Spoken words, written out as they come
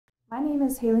My name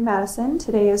is Haley Madison.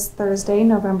 Today is Thursday,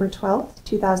 November 12th,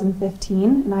 2015,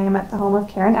 and I am at the home of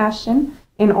Karen Ashton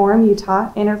in Orem,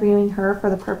 Utah, interviewing her for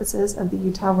the purposes of the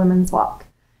Utah Women's Walk.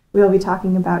 We will be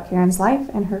talking about Karen's life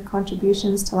and her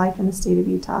contributions to life in the state of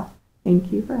Utah. Thank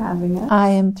you for having us. I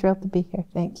am thrilled to be here.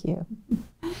 Thank you.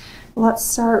 Let's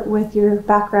start with your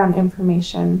background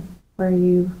information, where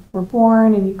you were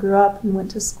born and you grew up and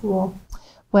went to school.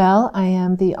 Well, I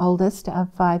am the oldest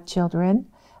of 5 children.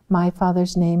 My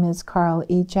father's name is Carl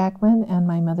E. Jackman, and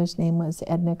my mother's name was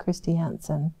Edna Christie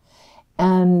Hansen.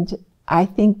 And I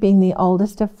think being the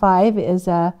oldest of 5 is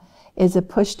a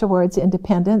push towards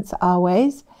independence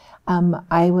always.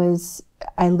 I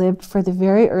lived for the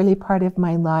very early part of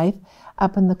my life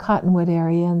up in the Cottonwood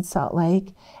area in Salt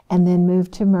Lake, and then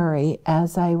moved to Murray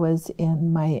as I was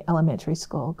in my elementary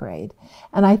school grade.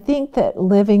 And I think that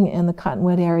living in the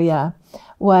Cottonwood area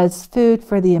was food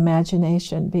for the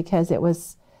imagination because it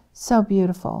was so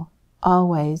beautiful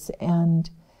always, and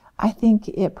I think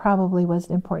it probably was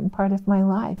an important part of my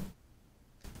life.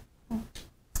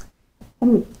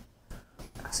 And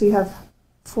so you have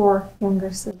 4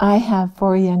 younger siblings? I have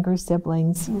 4 younger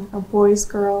siblings. Boys,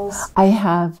 girls? I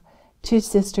have 2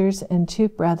 sisters and 2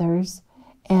 brothers,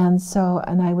 and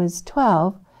I was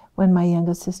 12 when my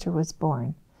youngest sister was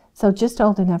born. So just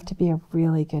old enough to be a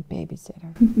really good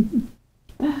babysitter.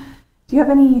 Do you have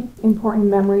any important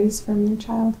memories from your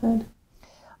childhood?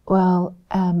 Well,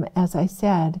 as I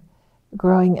said,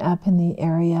 growing up in the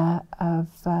area of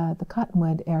the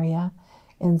Cottonwood area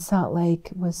in Salt Lake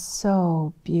was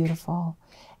so beautiful.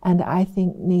 And I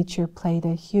think nature played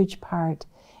a huge part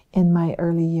in my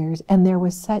early years. And there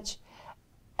was such,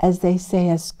 as they say,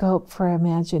 a scope for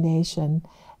imagination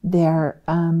there.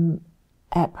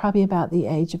 At probably about the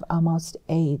age of almost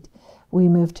 8, we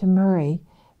moved to Murray,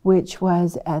 which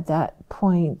was at that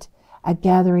point a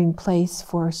gathering place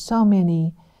for so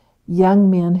many young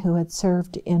men who had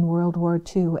served in World War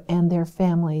II and their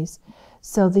families.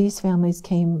 So these families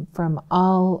came from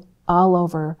all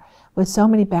over with so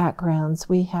many backgrounds.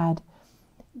 We had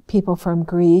people from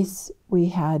Greece, we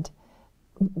had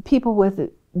people with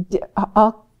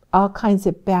all kinds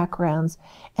of backgrounds,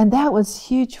 and that was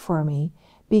huge for me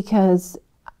because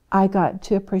I got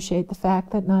to appreciate the fact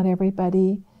that not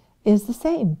everybody is the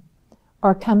same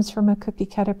or comes from a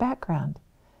cookie-cutter background.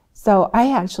 So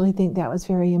I actually think that was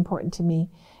very important to me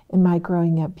in my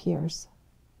growing up years.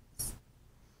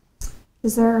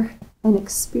 Is there an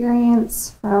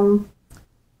experience from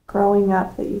growing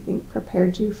up that you think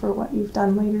prepared you for what you've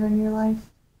done later in your life,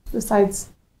 besides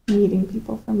meeting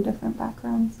people from different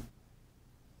backgrounds?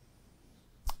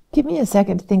 Give me a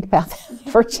second to think about that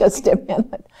for just a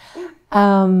minute.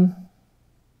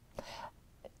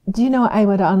 Do you know, I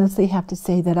would honestly have to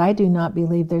say that I do not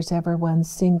believe there's ever one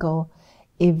single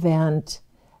event,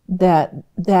 that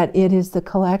it is the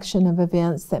collection of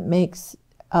events that makes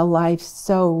a life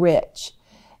so rich.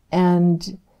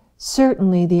 And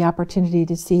certainly the opportunity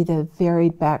to see the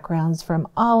varied backgrounds from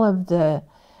all of the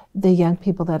young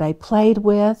people that I played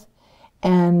with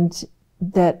and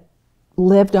that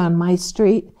lived on my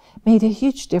street made a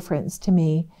huge difference to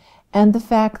me. And the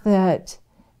fact that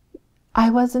I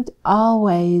wasn't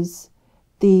always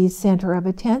the center of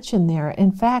attention there.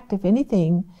 In fact, if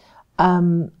anything,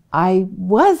 I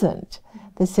wasn't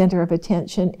the center of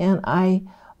attention, and I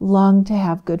longed to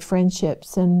have good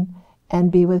friendships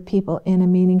and be with people in a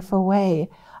meaningful way.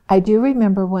 I do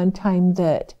remember one time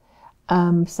that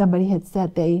somebody had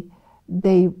said they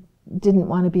didn't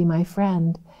want to be my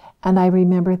friend, and I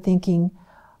remember thinking,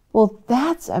 well,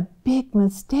 that's a big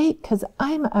mistake because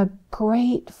I'm a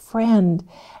great friend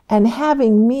and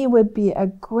having me would be a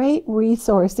great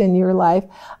resource in your life.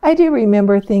 I do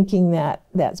remember thinking that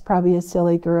that's probably a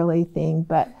silly girly thing,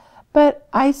 but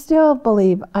I still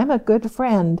believe I'm a good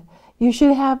friend. You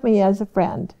should have me as a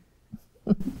friend.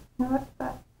 Were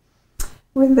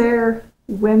there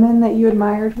women that you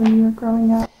admired when you were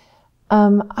growing up?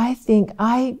 I think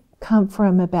I come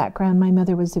from a background, my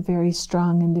mother was a very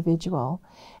strong individual.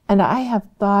 And I have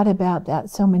thought about that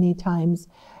so many times.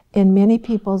 In many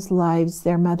people's lives,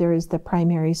 their mother is the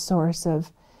primary source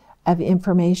of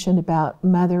information about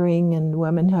mothering and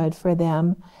womanhood for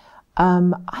them.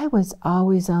 I was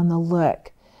always on the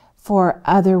look for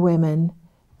other women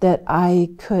that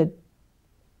I could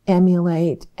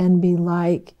emulate and be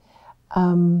like.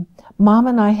 Mom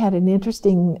and I had an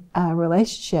interesting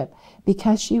relationship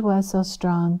because she was so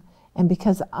strong and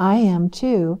because I am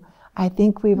too. I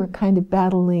think we were kind of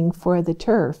battling for the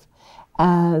turf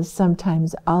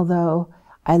sometimes, although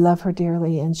I love her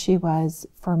dearly and she was,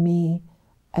 for me,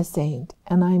 a saint,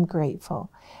 and I'm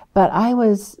grateful. But I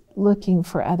was looking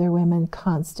for other women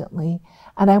constantly,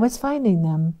 and I was finding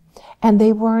them. And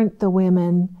they weren't the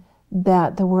women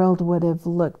that the world would have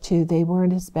looked to. They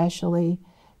weren't especially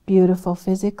beautiful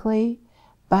physically,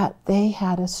 but they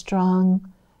had a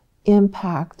strong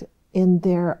impact in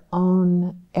their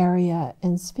own area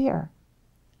and sphere.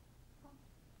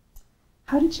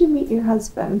 How did you meet your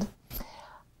husband?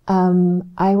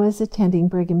 I was attending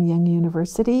Brigham Young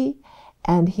University,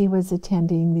 and he was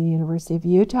attending the University of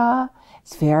Utah.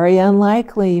 It's very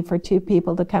unlikely for two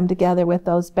people to come together with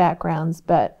those backgrounds,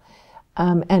 but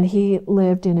and he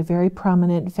lived in a very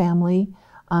prominent family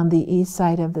on the east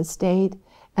side of the state,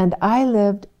 and I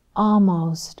lived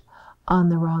almost on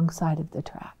the wrong side of the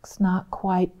tracks. Not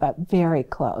quite, but very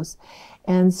close.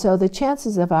 And so the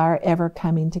chances of our ever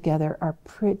coming together are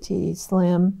pretty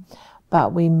slim,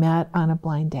 but we met on a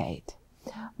blind date.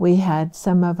 We had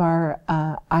some of our,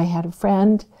 I had a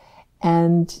friend,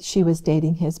 and she was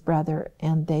dating his brother,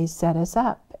 and they set us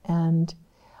up. And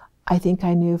I think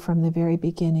I knew from the very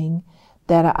beginning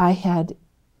that I had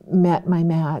met my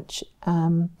match.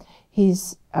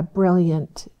 He's a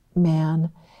brilliant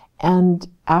man, and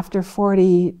after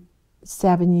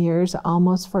 47 years,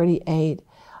 almost 48,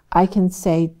 I can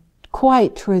say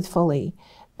quite truthfully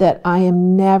that I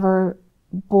am never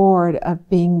bored of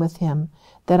being with him,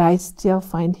 that I still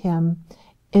find him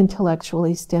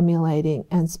intellectually stimulating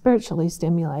and spiritually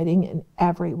stimulating in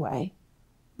every way.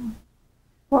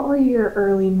 What were your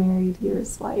early married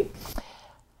years like?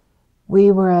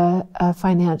 We were a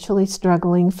financially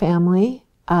struggling family.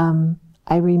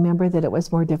 I remember that it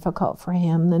was more difficult for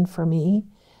him than for me.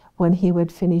 When he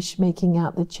would finish making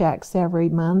out the checks every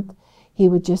month, he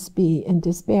would just be in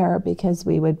despair because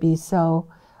we would be so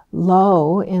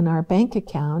low in our bank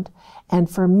account. And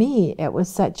for me, it was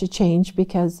such a change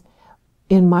because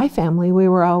in my family, we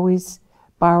were always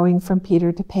borrowing from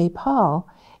Peter to pay Paul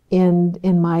in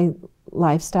my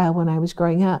lifestyle when I was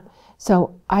growing up.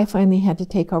 So I finally had to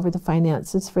take over the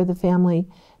finances for the family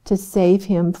to save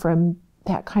him from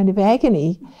that kind of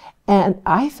agony. And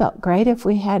I felt great if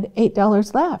we had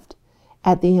 $8 left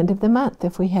at the end of the month.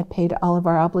 If we had paid all of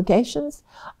our obligations,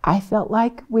 I felt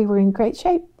like we were in great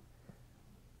shape.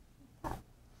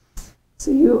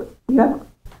 So you have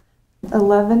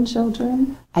 11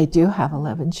 children? I do have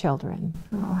 11 children.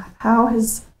 Oh, how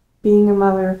has being a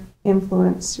mother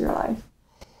influenced your life?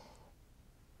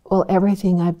 Well,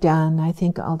 everything I've done, I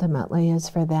think ultimately is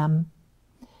for them.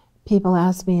 People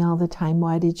ask me all the time,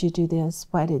 why did you do this?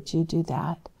 Why did you do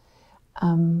that?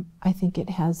 I think it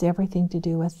has everything to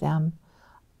do with them.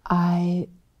 I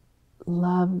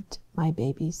loved my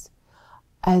babies.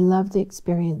 I loved the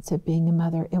experience of being a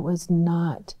mother. It was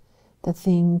not the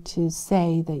thing to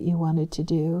say that you wanted to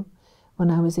do. When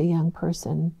I was a young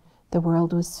person, the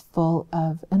world was full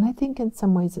of, and I think in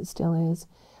some ways it still is,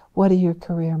 what are your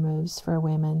career moves for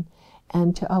women?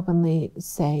 And to openly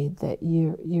say that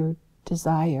your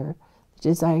desire, the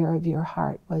desire of your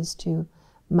heart was to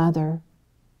mother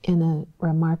in a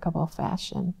remarkable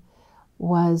fashion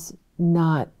was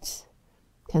not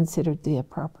considered the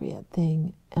appropriate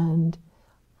thing. And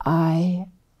I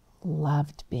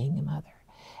loved being a mother.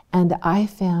 And I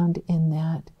found in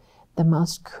that the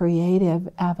most creative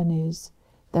avenues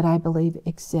that I believe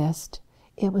exist.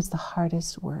 It was the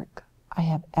hardest work I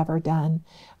have ever done.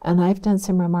 And I've done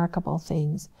some remarkable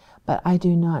things, but I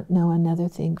do not know another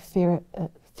thing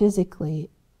physically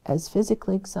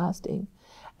exhausting,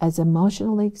 as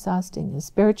emotionally exhausting, as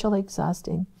spiritually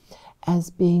exhausting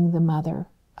as being the mother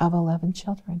of 11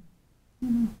 children.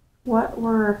 Mm-hmm. What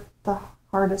were the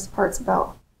hardest parts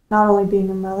about not only being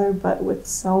a mother, but with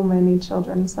so many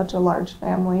children, such a large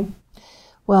family?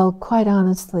 Well, quite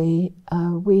honestly,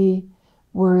 we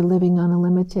were living on a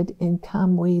limited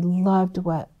income. We loved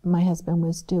what my husband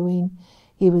was doing.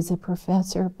 He was a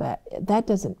professor, but that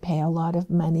doesn't pay a lot of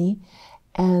money.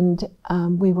 And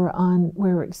we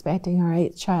were expecting our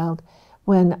 8th child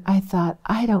when I thought,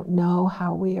 I don't know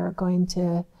how we are going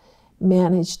to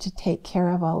manage to take care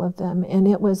of all of them. And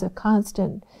it was a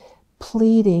constant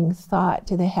pleading thought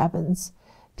to the heavens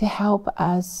to help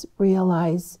us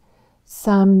realize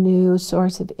some new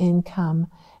source of income.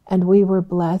 And we were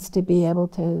blessed to be able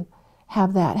to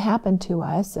have that happen to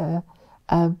us, a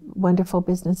wonderful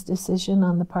business decision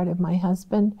on the part of my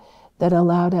husband that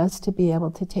allowed us to be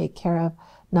able to take care of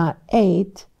not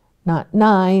 8, not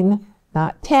 9,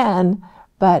 not 10,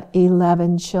 but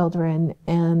 11 children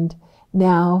and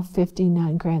now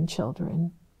 59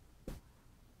 grandchildren.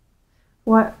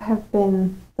 What have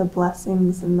been the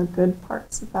blessings and the good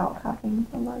parts about having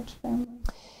a large family?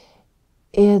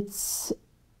 It's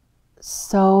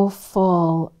so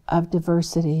full of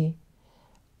diversity.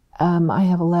 I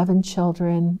have 11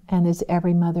 children, and as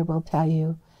every mother will tell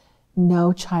you,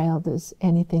 no child is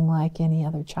anything like any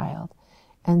other child.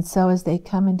 And so as they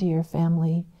come into your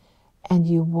family and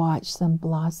you watch them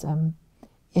blossom,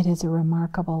 it is a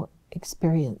remarkable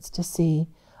experience to see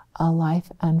a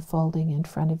life unfolding in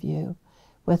front of you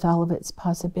with all of its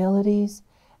possibilities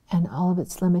and all of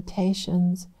its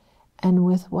limitations, and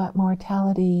with what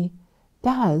mortality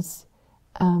does.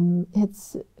 I'm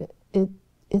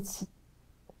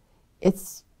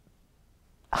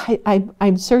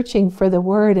searching for the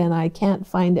word and I can't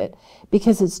find it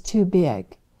because it's too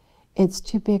big. It's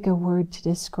too big a word to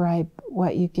describe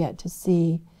what you get to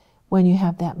see when you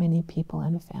have that many people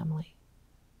in a family.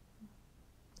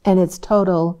 And it's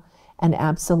total and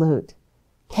absolute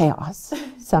chaos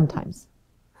sometimes.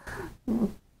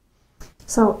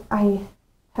 So I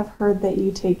have heard that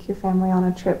you take your family on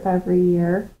a trip every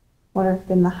year. What have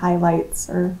been the highlights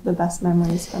or the best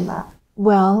memories from that?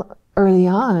 Well, early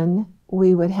on,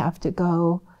 we would have to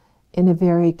go in a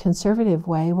very conservative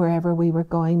way wherever we were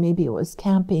going. Maybe it was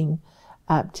camping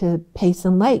up to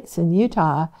Payson Lakes in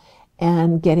Utah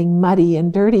and getting muddy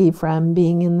and dirty from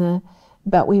being in the,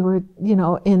 but we were,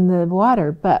 in the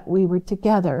water, but we were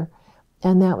together.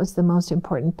 And that was the most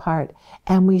important part.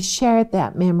 And we shared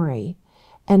that memory.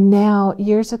 And now,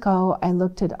 years ago, I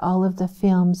looked at all of the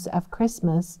films of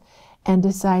Christmas and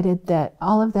decided that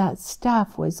all of that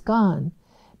stuff was gone.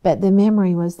 But the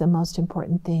memory was the most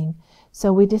important thing.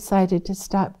 So we decided to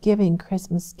stop giving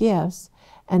Christmas gifts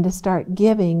and to start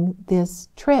giving this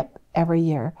trip every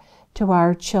year to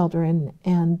our children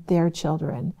and their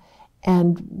children.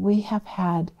 And we have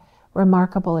had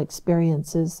remarkable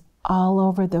experiences all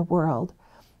over the world.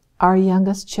 Our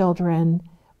youngest children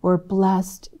were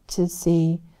blessed to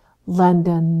see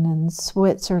London and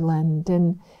Switzerland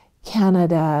and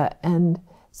Canada and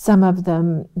some of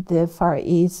them the Far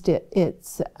East.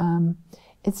 It's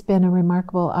been a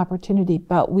remarkable opportunity,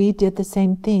 but we did the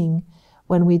same thing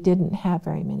when we didn't have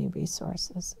very many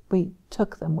resources. We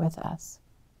took them with us.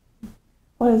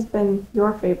 What has been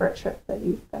your favorite trip that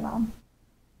you've been on?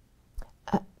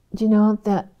 Do you know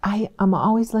that I'm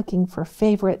always looking for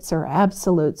favorites or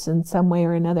absolutes in some way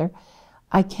or another.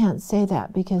 I can't say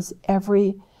that because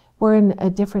we're in a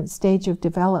different stage of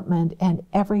development and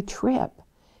every trip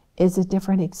is a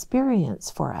different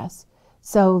experience for us.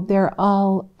 So they're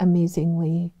all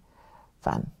amazingly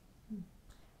fun.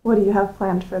 What do you have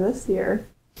planned for this year?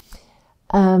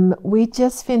 We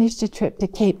just finished a trip to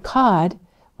Cape Cod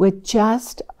with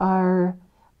just our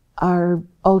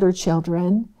older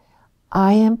children.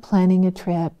 I am planning a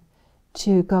trip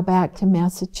to go back to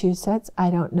Massachusetts. I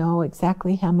don't know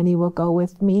exactly how many will go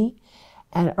with me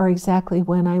or exactly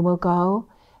when I will go,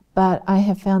 but I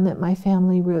have found that my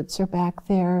family roots are back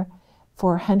there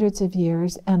for hundreds of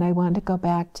years, and I want to go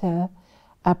back to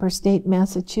upper state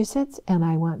Massachusetts, and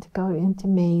I want to go into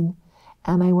Maine,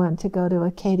 and I want to go to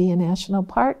Acadia National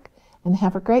Park and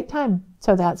have a great time.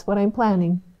 So that's what I'm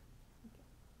planning.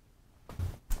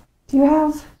 Do you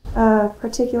have a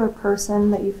particular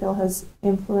person that you feel has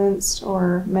influenced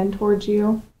or mentored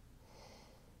you?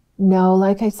 No,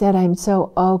 like I said, I'm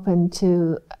so open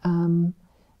to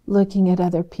looking at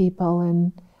other people,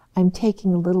 and I'm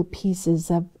taking little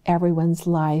pieces of everyone's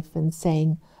life and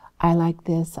saying, I like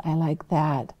this, I like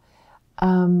that.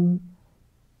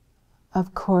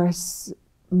 Of course,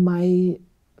 my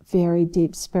very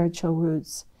deep spiritual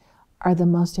roots are the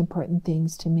most important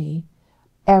things to me.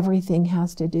 Everything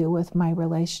has to do with my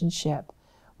relationship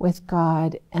with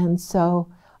God, and so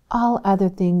all other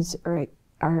things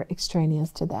are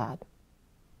extraneous to that.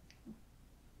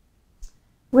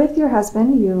 With your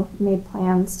husband, you made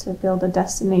plans to build a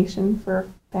destination for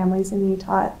families in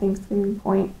Utah at Thanksgiving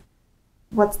Point.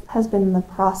 What has been the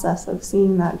process of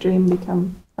seeing that dream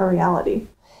become a reality?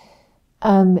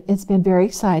 It's been very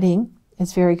exciting.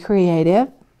 It's very creative.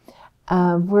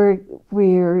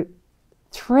 We're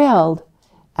thrilled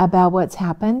about what's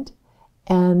happened,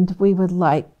 and we would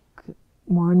like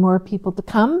more and more people to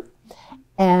come.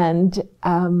 And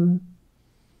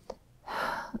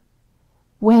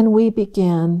when we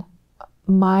began,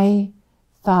 my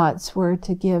thoughts were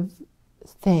to give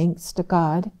thanks to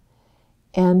God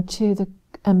and to the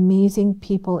amazing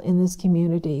people in this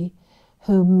community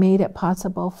who made it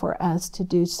possible for us to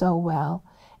do so well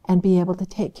and be able to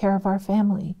take care of our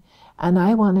family. And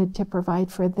I wanted to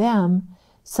provide for them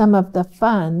some of the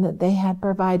fun that they had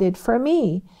provided for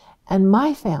me and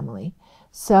my family.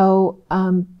 So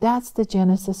that's the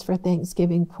genesis for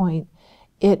Thanksgiving Point.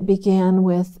 It began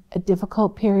with a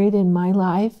difficult period in my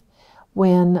life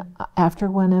when, after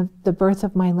the birth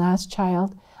of my last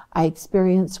child, I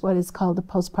experienced what is called a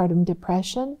postpartum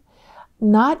depression.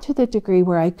 Not to the degree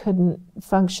where I couldn't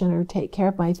function or take care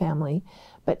of my family,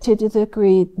 but to the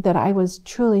degree that I was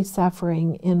truly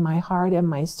suffering in my heart and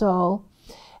my soul.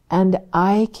 And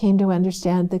I came to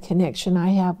understand the connection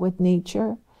I have with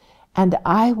nature. And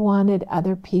I wanted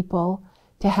other people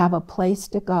to have a place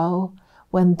to go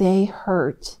when they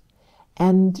hurt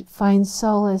and find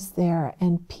solace there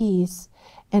and peace.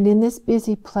 And in this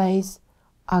busy place,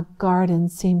 a garden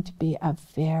seemed to be a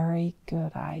very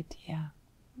good idea.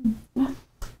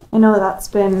 I know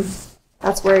that's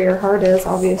where your heart is,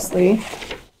 obviously.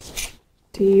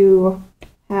 You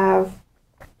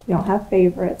don't have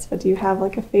favorites, but do you have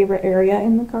like a favorite area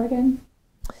in the garden?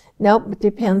 Nope, it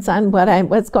depends on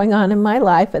what's going on in my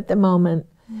life at the moment.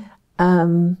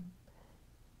 I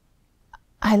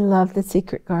love the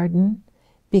secret garden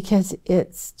because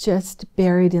it's just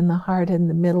buried in the heart in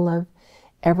the middle of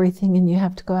everything, and you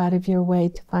have to go out of your way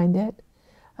to find it.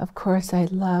 Of course, I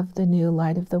love the new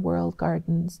Light of the World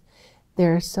gardens.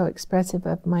 They're so expressive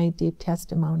of my deep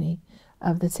testimony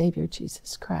of the Savior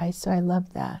Jesus Christ, so I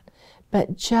love that.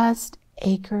 But just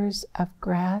acres of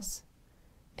grass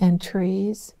and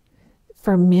trees,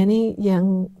 for many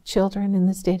young children in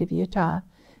the state of Utah,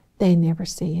 they never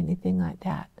see anything like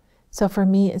that. So for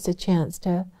me, it's a chance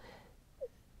to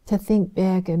think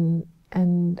big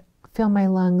and fill my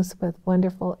lungs with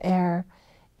wonderful air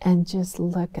and just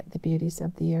look at the beauties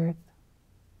of the earth.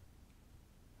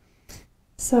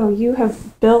 So you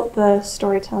have built the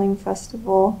Storytelling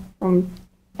Festival from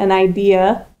an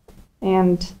idea,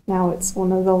 and now it's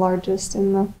one of the largest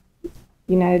in the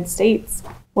United States.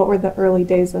 What were the early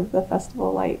days of the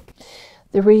festival like?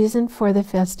 The reason for the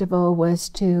festival was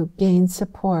to gain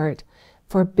support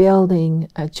for building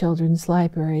a children's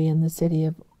library in the city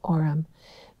of Orem.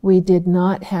 We did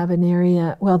not have an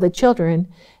area, well, the children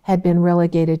had been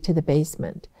relegated to the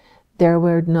basement. There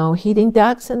were no heating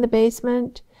ducts in the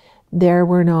basement. There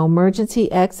were no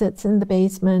emergency exits in the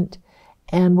basement.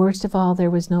 And worst of all, there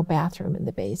was no bathroom in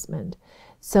the basement.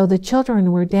 So the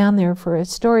children were down there for a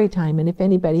story time, and if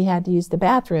anybody had to use the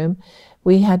bathroom,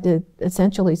 we had to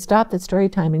essentially stop the story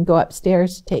time and go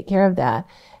upstairs to take care of that,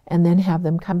 and then have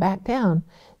them come back down.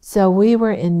 So we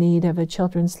were in need of a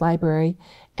children's library,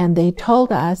 and they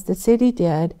told us, the city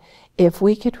did, if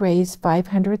we could raise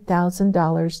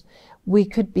 $500,000, we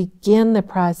could begin the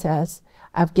process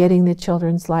of getting the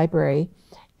children's library.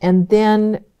 And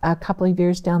then a couple of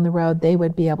years down the road, they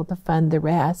would be able to fund the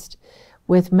rest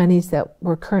with monies that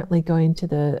were currently going to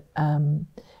the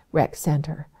rec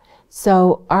center.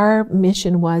 So our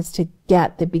mission was to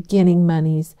get the beginning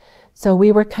monies. So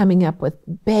we were coming up with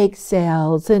bake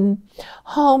sales and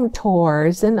home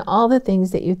tours and all the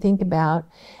things that you think about.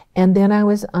 And then I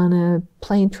was on a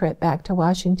plane trip back to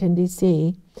Washington,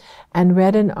 D.C., and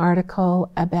read an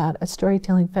article about a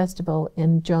storytelling festival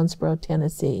in Jonesboro,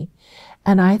 Tennessee.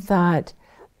 And I thought,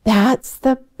 that's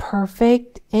the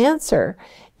perfect answer.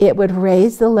 It would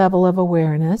raise the level of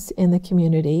awareness in the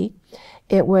community.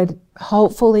 It would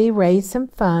hopefully raise some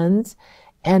funds,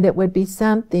 and it would be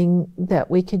something that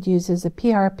we could use as a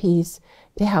PR piece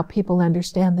to help people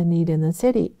understand the need in the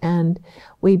city. And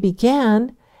we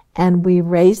began, and we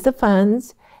raised the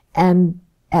funds, and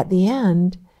at the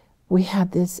end, we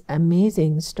had this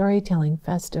amazing storytelling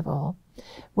festival,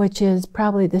 which is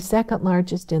probably the second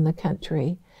largest in the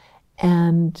country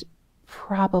and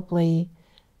probably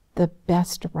the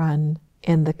best run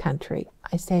in the country.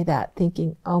 I say that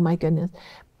thinking, oh my goodness,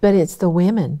 but it's the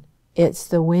women. It's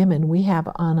the women we have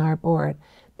on our board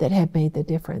that have made the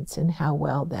difference in how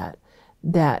well that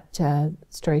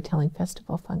storytelling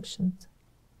festival functions.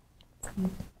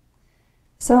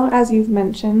 So as you've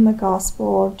mentioned, the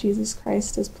gospel of Jesus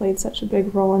Christ has played such a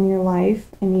big role in your life,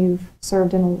 and you've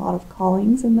served in a lot of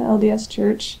callings in the LDS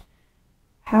Church.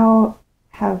 How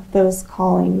have those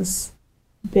callings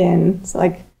been, so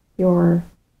like your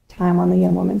time on the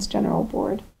Young Women's General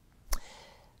Board?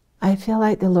 I feel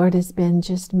like the Lord has been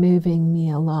just moving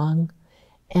me along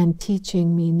and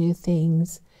teaching me new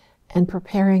things and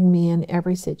preparing me in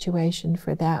every situation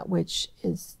for that which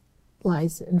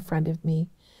lies in front of me.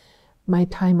 My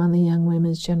time on the Young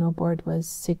Women's General Board was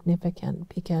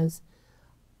significant because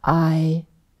I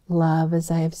love,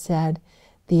 as I have said,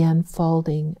 the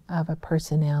unfolding of a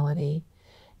personality.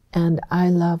 And I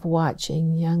love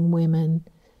watching young women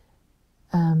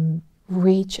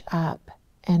reach up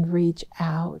and reach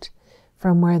out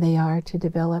from where they are to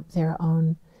develop their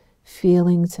own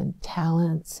feelings and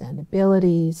talents and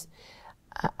abilities.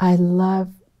 I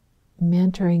love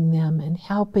mentoring them and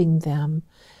helping them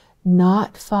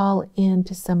not fall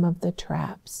into some of the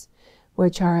traps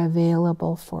which are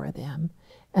available for them.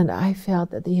 And I felt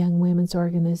that the Young Women's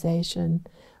Organization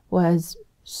was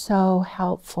so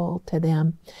helpful to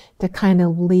them to kind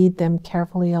of lead them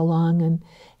carefully along and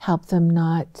help them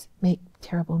not make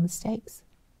terrible mistakes.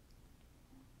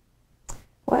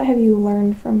 What have you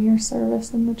learned from your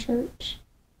service in the church?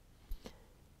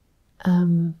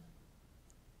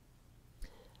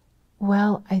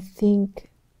 Well, I think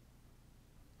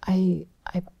I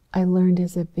learned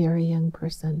as a very young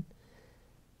person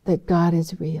that God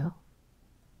is real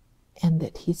and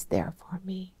that He's there for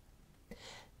me.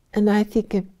 And I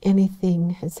think if anything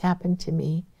has happened to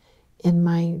me in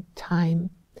my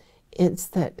time, it's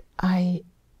that I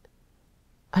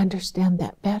understand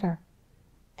that better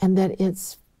and that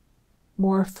it's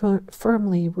more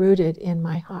firmly rooted in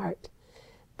my heart,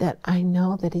 that I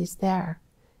know that He's there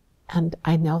and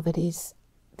I know that He's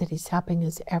helping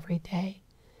us every day.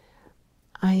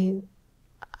 I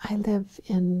live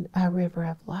in a river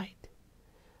of light.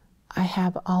 I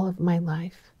have all of my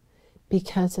life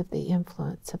because of the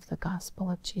influence of the gospel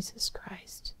of Jesus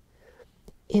Christ.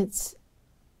 It's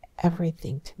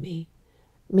everything to me.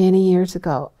 Many years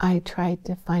ago, I tried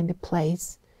to find a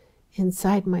place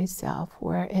inside myself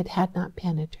where it had not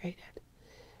penetrated.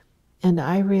 And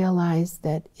I realized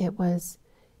that it was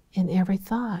in every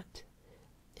thought.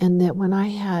 And that when I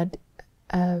had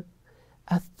a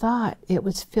thought, it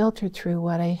was filtered through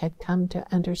what I had come to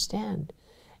understand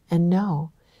and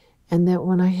know. And that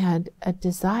when I had a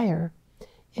desire,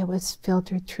 it was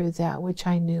filtered through that which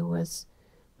I knew was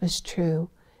true.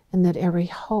 And that every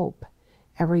hope,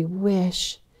 every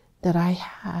wish that I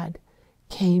had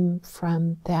came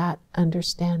from that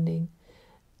understanding.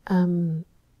 I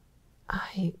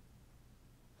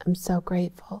am so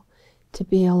grateful to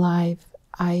be alive.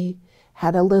 I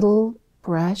had a little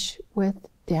brush with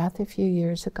death a few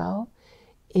years ago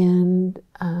in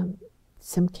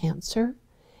some cancer,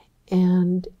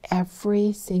 and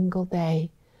every single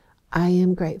day I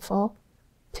am grateful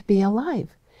to be alive.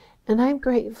 And I'm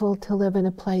grateful to live in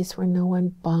a place where no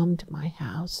one bombed my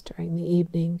house during the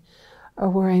evening, or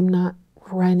where I'm not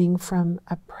running from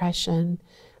oppression.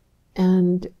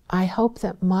 And I hope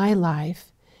that my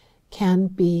life can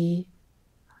be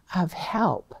of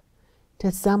help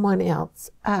to someone else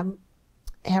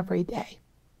every day.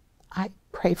 I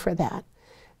pray for that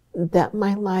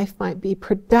my life might be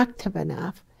productive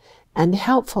enough and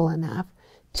helpful enough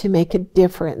to make a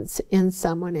difference in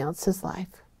someone else's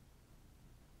life.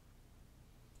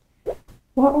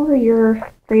 What were your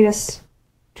greatest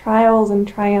trials and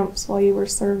triumphs while you were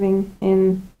serving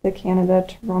in the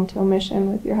Canada-Toronto mission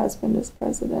with your husband as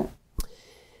president?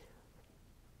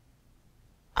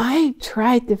 I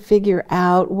tried to figure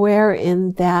out where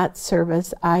in that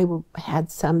service I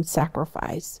had some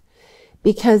sacrifice,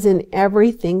 because in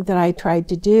everything that I tried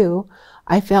to do,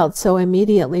 I felt so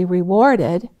immediately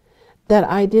rewarded that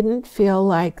I didn't feel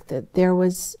like that there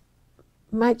was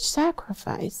much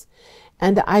sacrifice.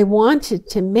 And I wanted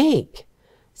to make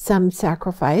some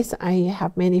sacrifice. I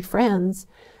have many friends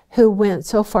who went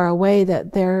so far away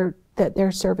that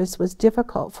their service was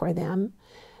difficult for them.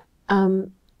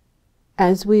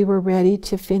 As we were ready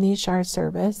to finish our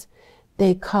service,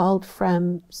 they called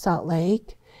from Salt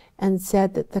Lake and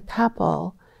said that the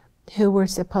couple who were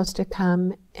supposed to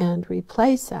come and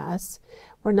replace us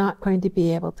were not going to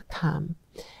be able to come.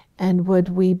 And would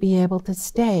we be able to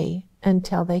stay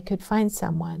until they could find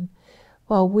someone?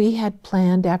 Well, we had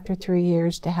planned after 3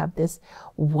 years to have this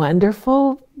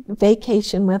wonderful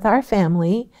vacation with our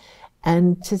family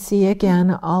and to see again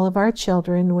all of our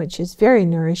children, which is very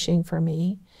nourishing for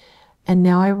me. And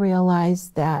now I realize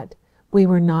that we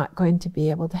were not going to be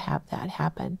able to have that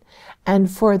happen. And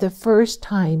for the first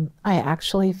time, I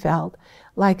actually felt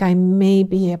like I may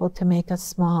be able to make a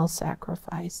small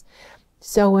sacrifice.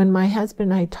 So when my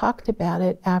husband and I talked about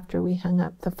it after we hung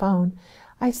up the phone,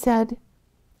 I said,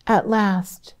 at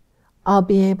last, I'll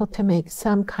be able to make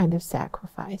some kind of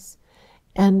sacrifice.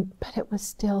 But it was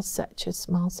still such a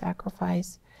small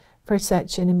sacrifice for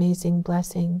such an amazing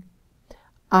blessing.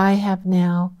 I have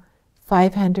now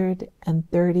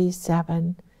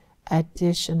 537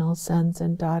 additional sons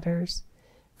and daughters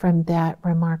from that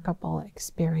remarkable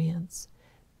experience.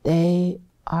 They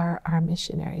are our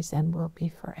missionaries and will be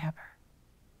forever.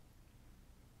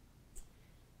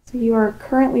 So you are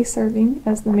currently serving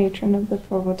as the matron of the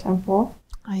Provo Temple.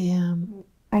 I am.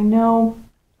 I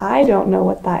don't know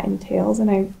what that entails, and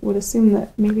I would assume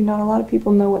that maybe not a lot of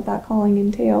people know what that calling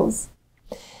entails.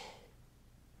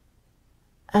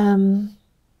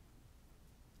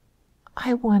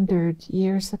 I wondered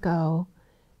years ago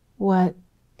what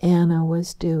Anna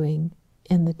was doing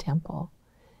in the temple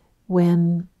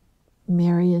when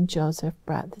Mary and Joseph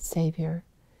brought the Savior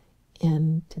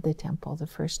into the temple the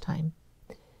first time.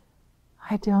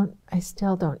 I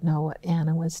still don't know what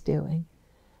Anna was doing,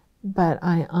 but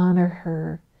I honor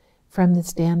her from the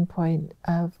standpoint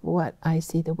of what I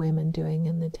see the women doing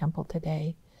in the temple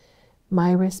today.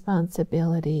 My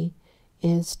responsibility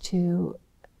is to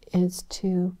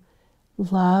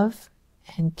love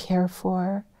and care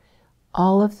for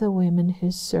all of the women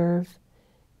who serve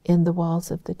in the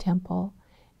walls of the temple,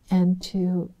 and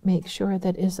to make sure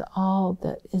that is all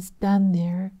that is done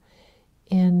there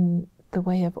in the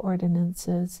way of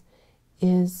ordinances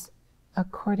is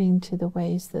according to the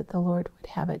ways that the Lord would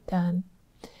have it done.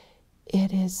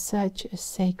 It is such a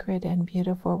sacred and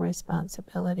beautiful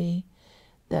responsibility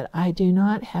that I do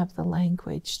not have the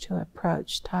language to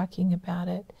approach talking about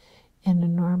it in a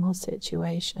normal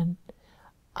situation.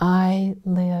 I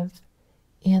live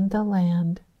in the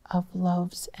land of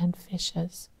loaves and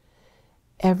fishes.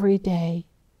 Every day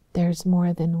there's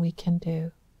more than we can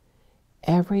do.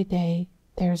 Every day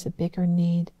there's a bigger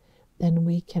need than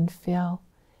we can fill.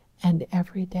 And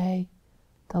every day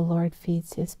the Lord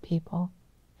feeds his people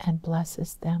and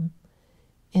blesses them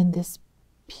in this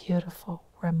beautiful,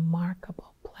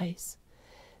 remarkable place.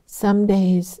 Some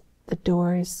days the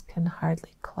doors can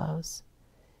hardly close.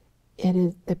 It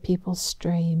is the people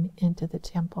stream into the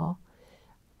temple.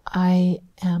 I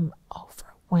am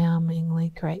overwhelmingly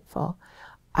grateful.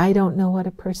 I don't know what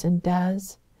a person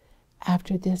does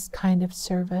after this kind of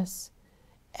service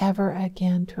ever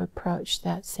again to approach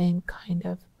that same kind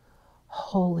of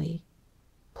holy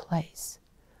place.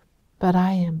 But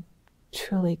I am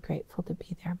truly grateful to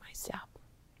be there myself.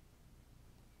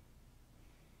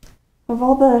 Of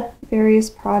all the various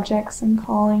projects and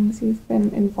callings you've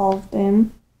been involved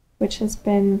in, which has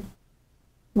been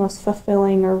most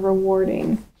fulfilling or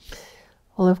rewarding?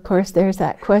 Well, of course, there's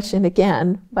that question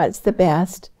again, what's the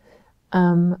best?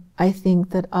 I think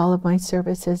that all of my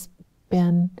service has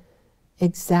been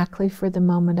exactly for the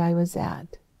moment I was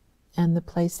at and the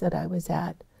place that I was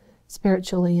at,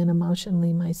 spiritually and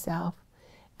emotionally myself.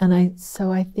 And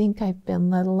so I think I've been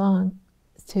led along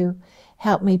to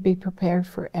help me be prepared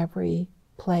for every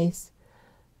place.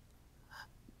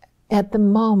 At the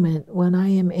moment when I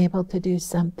am able to do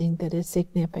something that is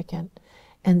significant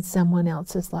in someone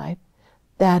else's life,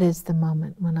 that is the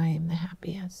moment when I am the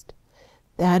happiest.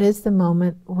 That is the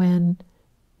moment when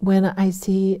I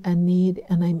see a need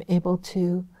and I'm able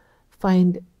to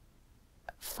find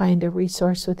a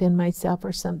resource within myself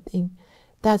or something.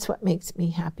 That's what makes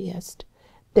me happiest.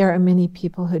 There are many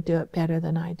people who do it better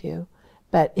than I do,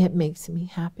 but it makes me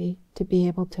happy to be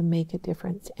able to make a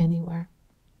difference anywhere.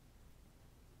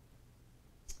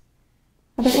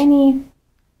 Are there any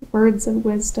words of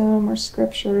wisdom or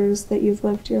scriptures that you've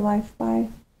lived your life by?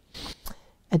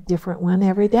 A different one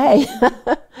every day.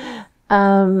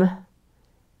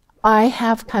 I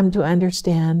have come to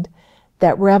understand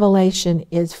that revelation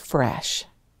is fresh,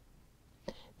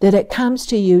 that it comes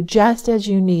to you just as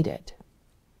you need it,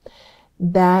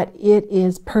 that it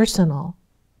is personal,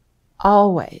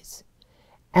 always,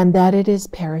 and that it is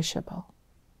perishable.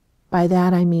 By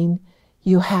that I mean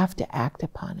you have to act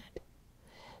upon it.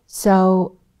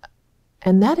 So,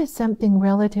 and that is something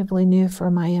relatively new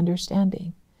for my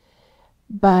understanding.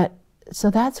 But, so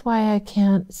that's why I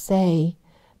can't say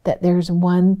that there's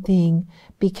one thing,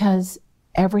 because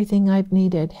everything I've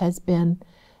needed has been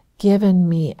given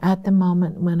me at the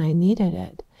moment when I needed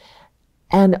it.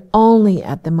 And only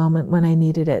at the moment when I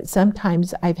needed it.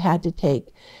 Sometimes I've had to take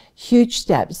huge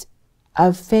steps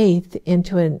of faith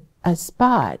into a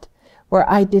spot where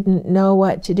I didn't know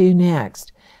what to do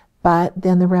next. But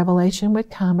then the revelation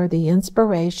would come, or the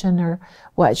inspiration, or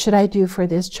what should I do for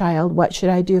this child? What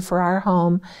should I do for our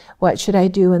home? What should I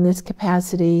do in this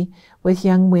capacity with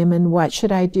young women? What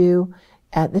should I do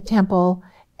at the temple?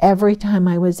 Every time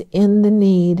I was in the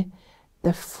need,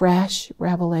 the fresh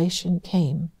revelation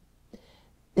came.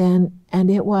 And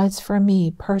it was for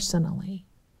me personally.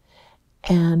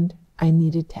 And I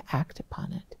needed to act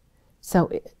upon it.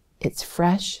 So it's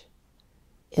fresh,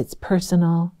 it's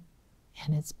personal,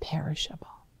 and it's perishable.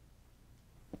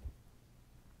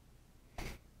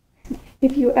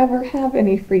 If you ever have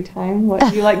any free time, what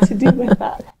do you like to do with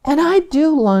that? And I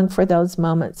do long for those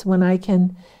moments when I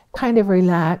can kind of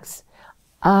relax.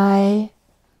 I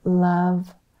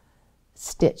love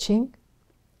stitching.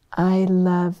 I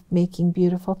love making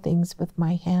beautiful things with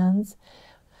my hands,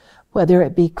 whether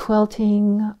it be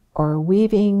quilting or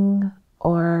weaving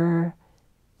or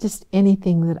just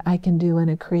anything that I can do in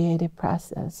a creative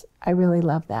process. I really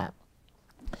love that.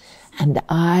 And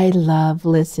I love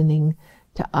listening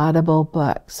to audible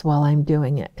books while I'm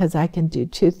doing it, because I can do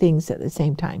two things at the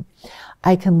same time.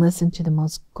 I can listen to the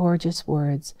most gorgeous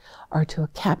words or to a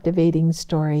captivating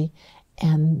story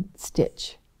and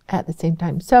stitch at the same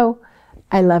time. So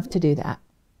I love to do that.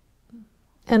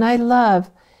 And I love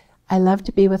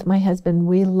to be with my husband.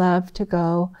 We love to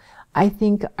go. I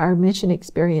think our mission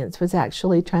experience was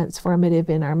actually transformative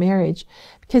in our marriage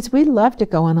because we love to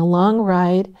go on a long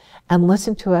ride and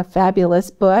listen to a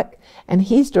fabulous book. And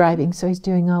he's driving, so he's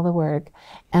doing all the work.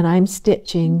 And I'm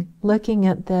stitching, looking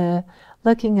at the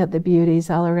beauties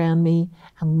all around me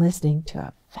and listening to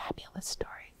a fabulous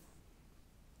story.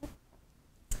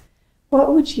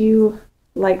 What would you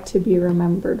like to be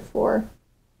remembered for?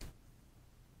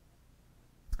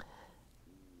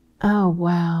 Oh,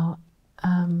 wow.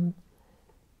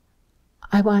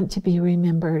 I want to be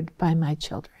remembered by my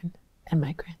children and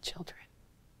my grandchildren.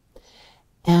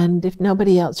 And if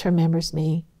nobody else remembers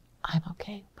me, I'm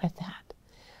okay with that.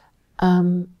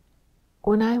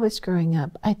 When I was growing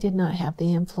up, I did not have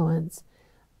the influence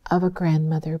of a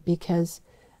grandmother because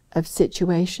of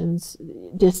situations,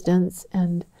 distance,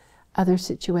 and other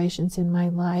situations in my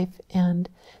life. And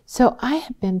so I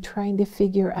have been trying to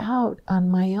figure out on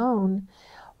my own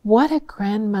what a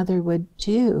grandmother would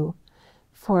do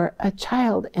for a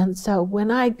child. And so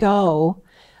when I go,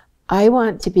 I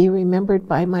want to be remembered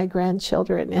by my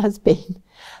grandchildren as being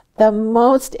the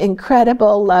most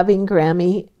incredible, loving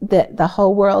Grammy that the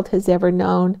whole world has ever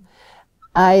known.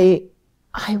 I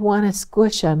want to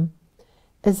squish them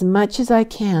as much as I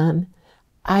can.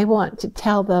 I want to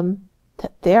tell them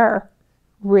that they're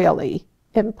really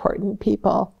important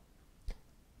people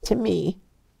to me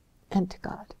and to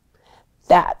God.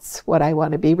 That's what I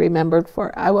want to be remembered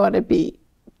for. I want to be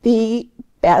the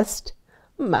best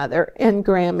mother and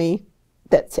Grammy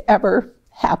that's ever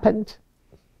happened.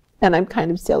 And I'm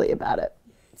kind of silly about it.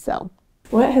 So,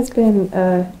 what has been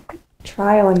a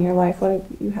trial in your life? What have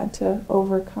you had to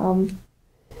overcome?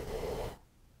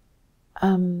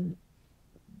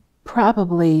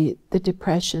 Probably the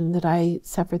depression that I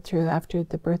suffered through after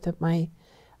the birth of my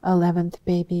 11th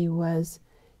baby was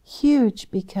huge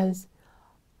because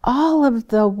all of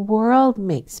the world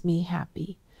makes me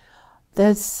happy.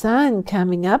 The sun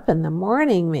coming up in the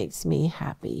morning makes me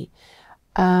happy.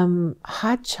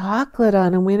 Hot chocolate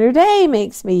on a winter day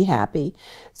makes me happy.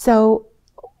 So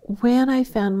when I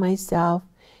found myself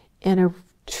in a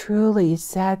truly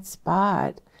sad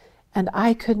spot and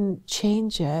I couldn't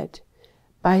change it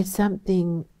by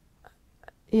something,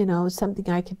 something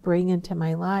I could bring into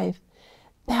my life,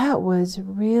 that was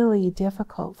really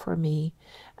difficult for me.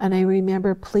 And I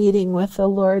remember pleading with the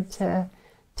Lord to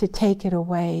take it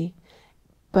away.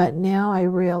 But now I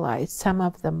realize some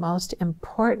of the most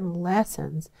important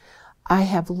lessons I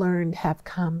have learned have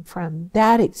come from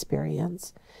that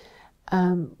experience.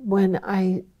 When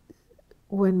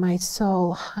my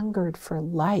soul hungered for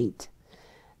light,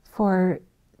 for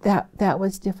that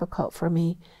was difficult for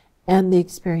me, and the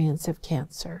experience of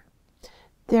cancer.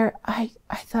 I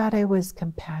thought I was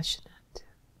compassionate,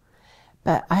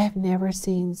 but I have never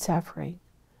seen suffering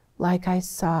like I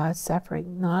saw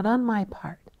suffering, not on my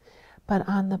part, but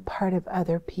on the part of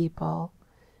other people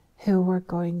who were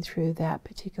going through that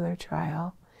particular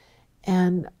trial.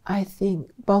 And I think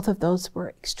both of those were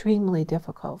extremely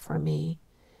difficult for me,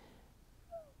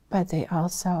 but they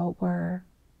also were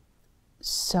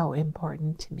so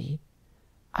important to me.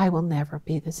 I will never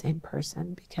be the same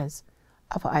person because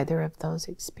of either of those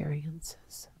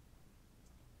experiences.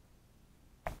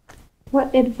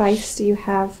 What advice do you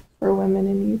have for women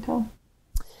in Utah?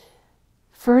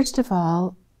 First of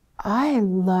all, I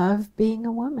love being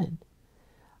a woman.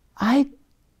 I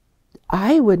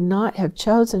would not have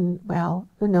chosen, well,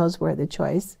 who knows where the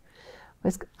choice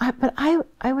was, but I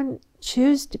wouldn't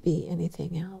choose to be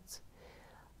anything else.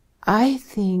 I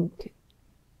think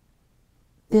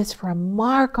this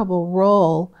remarkable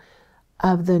role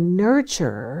of the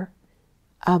nurturer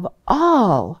of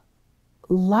all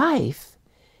life,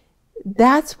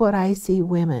 that's what I see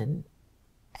women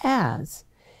as.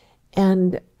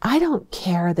 And I don't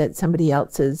care that somebody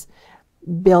else is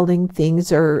building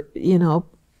things or,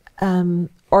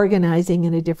 organizing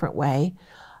in a different way.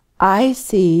 I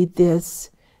see this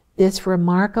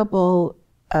remarkable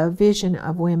vision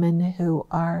of women who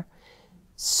are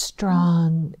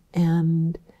strong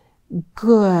and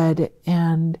good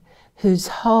and whose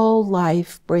whole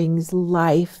life brings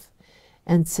life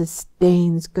and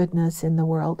sustains goodness in the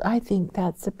world. I think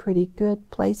that's a pretty good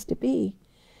place to be.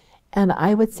 And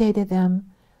I would say to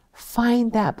them,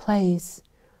 find that place.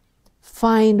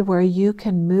 Find where you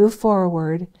can move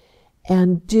forward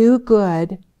and do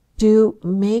good,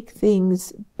 make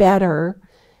things better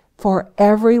for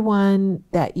everyone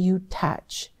that you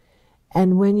touch.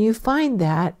 And when you find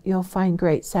that, you'll find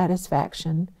great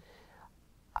satisfaction.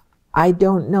 I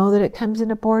don't know that it comes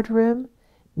in a boardroom.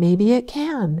 Maybe it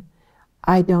can.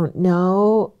 I don't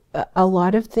know a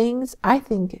lot of things. I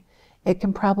think it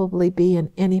can probably be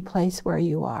in any place where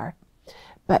you are.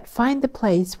 But find the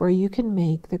place where you can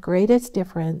make the greatest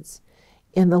difference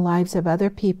in the lives of other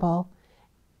people.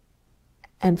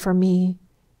 And for me,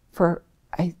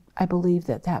 I believe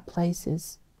that that place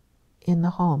is in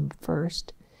the home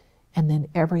first, and then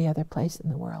every other place in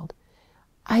the world.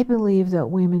 I believe that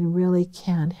women really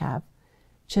can have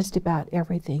just about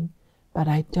everything, but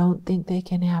I don't think they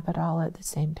can have it all at the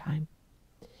same time.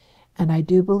 And I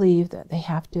do believe that they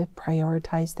have to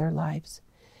prioritize their lives.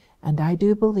 And I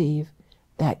do believe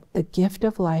that the gift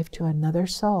of life to another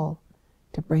soul,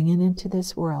 to bring it into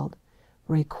this world,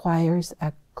 requires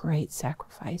a great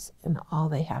sacrifice in all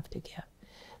they have to give.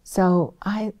 So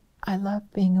I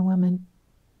love being a woman.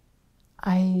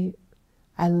 I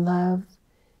love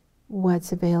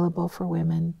what's available for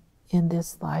women in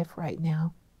this life right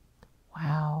now.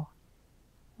 Wow,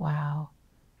 wow,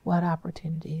 what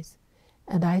opportunities.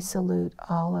 And I salute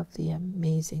all of the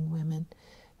amazing women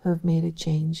who have made a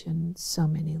change in so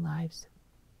many lives.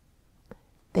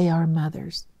 They are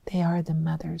mothers. They are the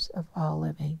mothers of all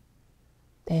living.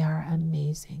 They are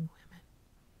amazing women.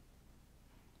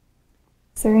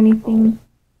 Is there anything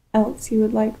else you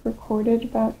would like recorded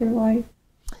about your life?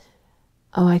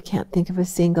 Oh, I can't think of a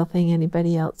single thing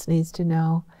anybody else needs to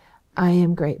know. I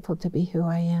am grateful to be who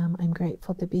I am. I'm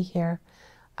grateful to be here.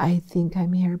 I think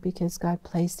I'm here because God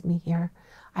placed me here.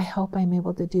 I hope I'm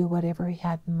able to do whatever He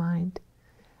had in mind.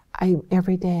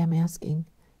 Every day I'm asking,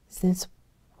 is this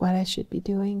what I should be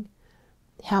doing?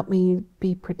 Help me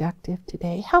be productive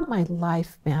today. Help my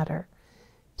life matter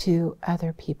to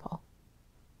other people.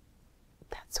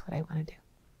 That's what I want to do.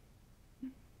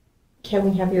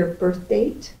 Can we have your birth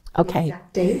date? Okay.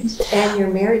 Exact date and your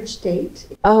marriage date.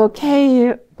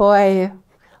 Okay, boy.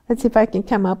 Let's see if I can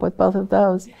come up with both of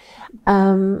those.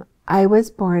 I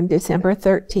was born December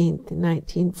 13th,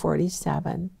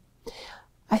 1947.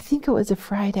 I think it was a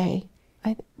Friday.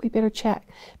 We better check.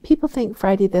 People think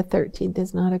Friday the 13th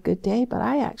is not a good day, but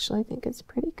I actually think it's a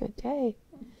pretty good day.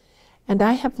 And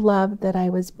I have loved that I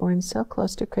was born so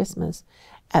close to Christmas.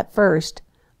 At first,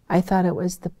 I thought it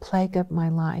was the plague of my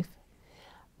life.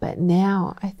 But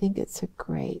now I think it's a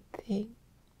great thing.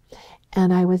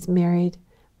 And I was married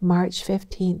March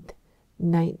 15th,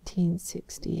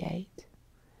 1968,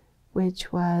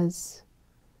 which was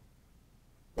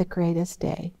the greatest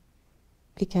day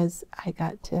because I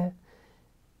got to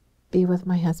be with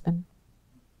my husband.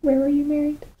 Where were you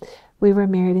married? We were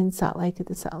married in Salt Lake at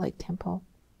the Salt Lake Temple,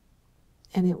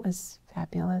 and it was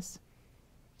fabulous.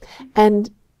 And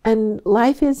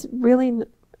life is really,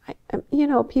 you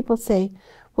know, people say,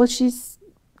 well, she's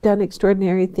done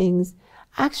extraordinary things.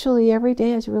 Actually, every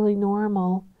day is really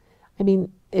normal. I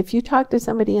mean, if you talk to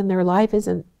somebody and their life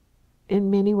isn't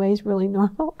in many ways really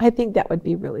normal, I think that would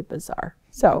be really bizarre.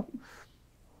 So,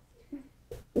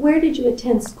 where did you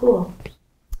attend school?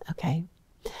 Okay.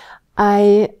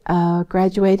 I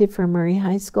graduated from Murray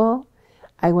High School.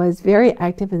 I was very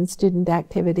active in student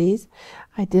activities.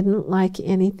 I didn't like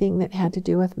anything that had to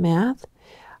do with math.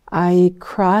 I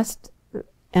crossed,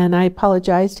 and I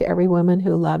apologize to every woman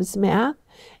who loves math,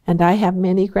 and I have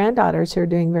many granddaughters who are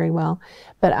doing very well,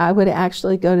 but I would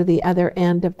actually go to the other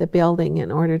end of the building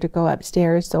in order to go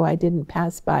upstairs so I didn't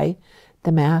pass by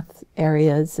the math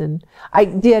areas, and I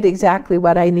did exactly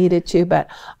what I needed to, but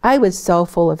I was so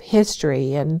full of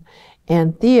history and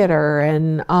theater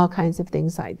and all kinds of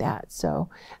things like that. So,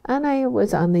 and I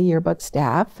was on the yearbook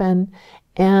staff, and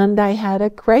I had a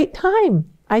great time.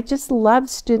 I just loved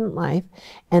student life.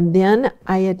 And then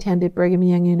I attended Brigham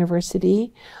Young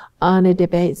University on a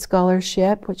debate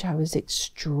scholarship, which I was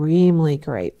extremely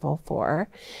grateful for.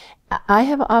 I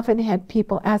have often had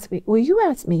people ask me, will you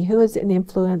ask me who is an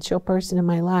influential person in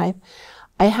my life?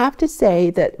 I have to say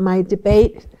that my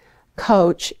debate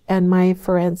coach and my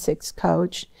forensics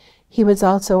coach, he was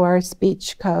also our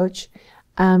speech coach.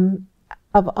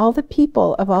 Of all the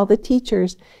people, of all the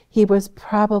teachers, he was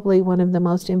probably one of the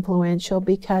most influential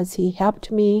because he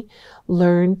helped me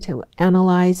learn to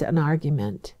analyze an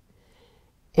argument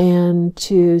and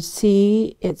to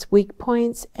see its weak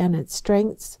points and its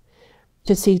strengths,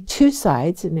 to see two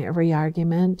sides in every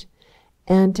argument,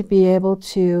 and to be able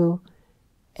to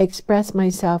express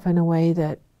myself in a way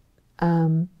that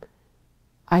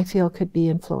I feel could be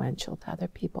influential to other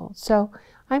people. So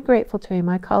I'm grateful to him.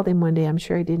 I called him one day, I'm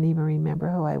sure he didn't even remember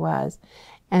who I was,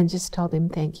 and just told him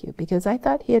thank you, because I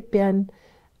thought he had been,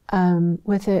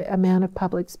 with the amount of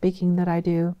public speaking that I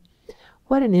do,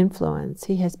 what an influence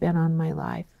he has been on my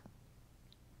life.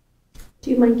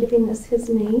 Do you mind giving us his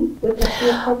name? Would that be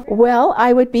appropriate? Well,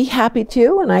 I would be happy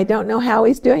to, and I don't know how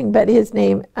he's doing, but his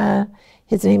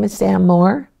His name is Sam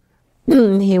Moore.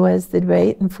 He was the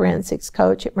debate and forensics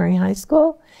coach at Murray High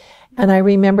School. And I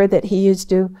remember that he used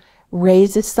to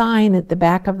raise a sign at the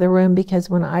back of the room, because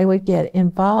when I would get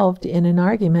involved in an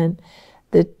argument,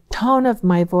 the tone of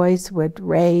my voice would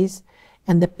raise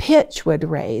and the pitch would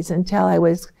raise until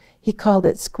he called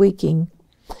it squeaking.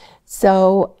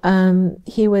 So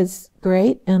he was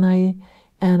great, and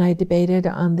I debated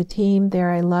on the team there.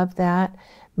 I loved that.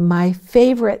 My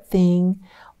favorite thing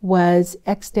was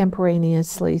extemporaneous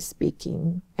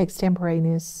speaking.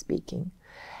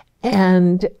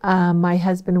 And my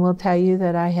husband will tell you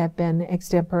that I have been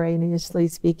extemporaneously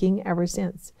speaking ever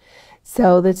since.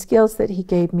 So the skills that he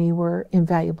gave me were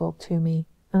invaluable to me,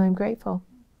 and I'm grateful.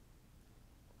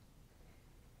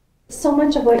 So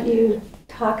much of what you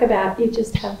talk about, you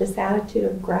just have this attitude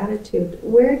of gratitude.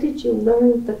 Where did you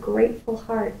learn the grateful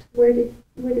heart? Where did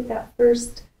that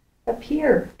first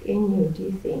appear in you, do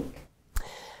you think?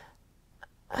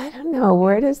 I don't know.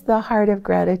 Where does the heart of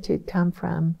gratitude come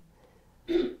from?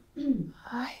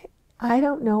 I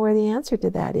don't know where the answer to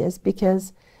that is,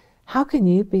 because how can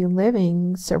you be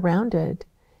living surrounded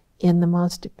in the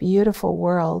most beautiful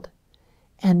world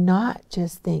and not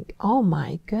just think, oh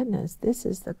my goodness, this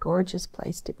is the gorgeous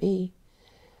place to be?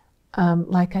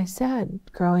 Like I said,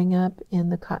 growing up in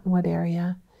the Cottonwood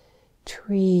area,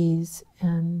 trees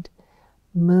and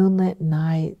moonlit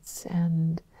nights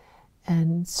and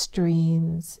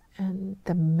streams and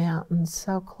the mountains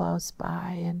so close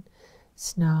by, and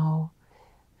snow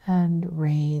and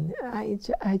rain. I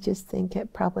just think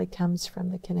it probably comes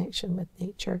from the connection with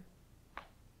nature.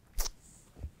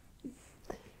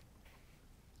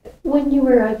 When you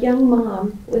were a young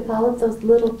mom with all of those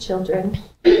little children,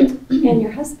 and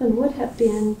your husband would have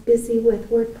been busy with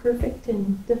WordPerfect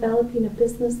and developing a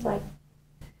business,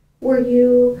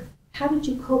 how did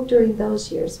you cope during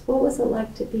those years? What was it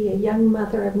like to be a young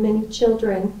mother of many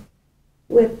children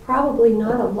with probably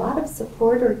not a lot of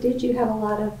support, or did you have a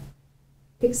lot of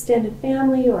extended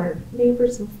family or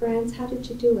neighbors and friends? How did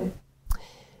you do it?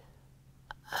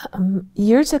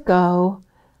 Years ago,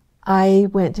 I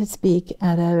went to speak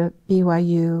at a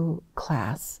BYU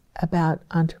class about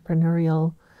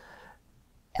entrepreneurial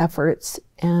efforts,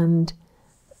 and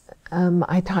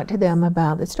I talked to them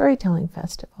about the Storytelling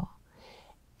Festival.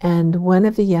 And one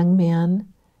of the young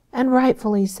men, and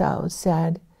rightfully so,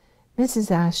 said,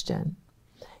 "Mrs. Ashton,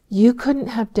 you couldn't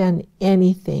have done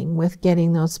anything with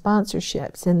getting those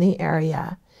sponsorships in the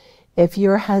area if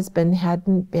your husband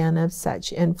hadn't been of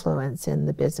such influence in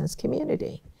the business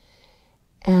community."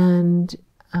 And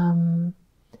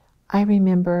I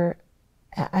remember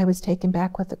I was taken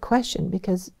back with a question,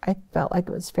 because I felt like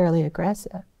it was fairly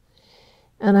aggressive.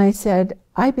 And I said,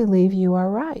 "I believe you are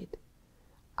right.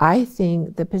 I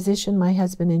think the position my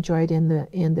husband enjoyed in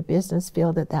the business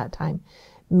field at that time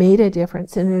made a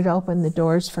difference, and it opened the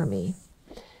doors for me.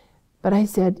 But I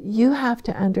said, you have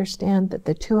to understand that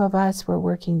the two of us were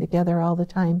working together all the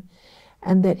time,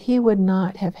 and that he would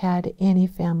not have had any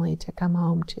family to come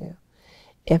home to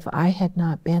if I had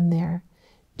not been there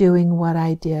doing what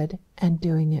I did and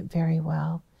doing it very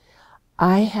well.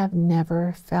 I have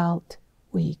never felt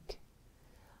weak.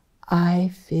 I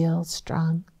feel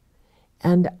strong.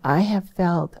 And I have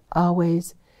felt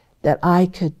always that I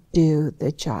could do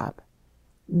the job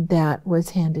that was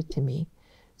handed to me.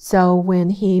 So when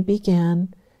he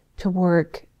began to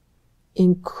work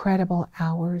incredible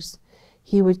hours,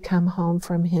 he would come home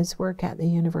from his work at the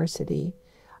university.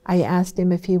 I asked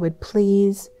him if he could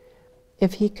please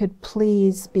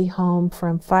be home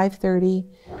from 5:30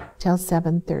 till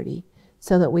 7:30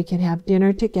 so that we could have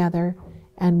dinner together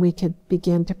and we could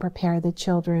begin to prepare the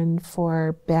children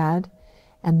for bed.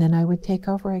 And then I would take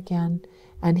over again,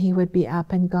 and he would be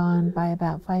up and gone by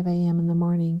about 5 a.m. in the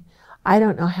morning. I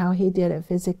don't know how he did it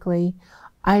physically.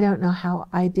 I don't know how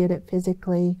I did it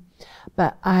physically,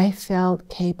 but I felt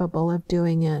capable of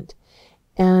doing it.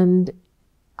 And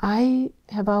I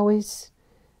have always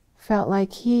felt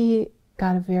like he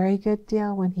got a very good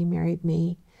deal when he married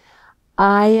me.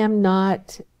 I am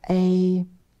not I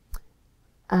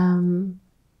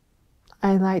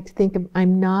like to think of,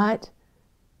 I'm not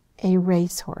a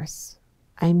racehorse.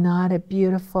 I'm not a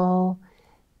beautiful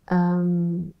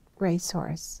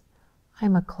racehorse.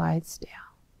 I'm a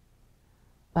Clydesdale.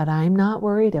 But I'm not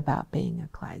worried about being a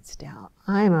Clydesdale.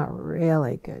 I'm a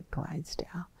really good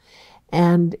Clydesdale.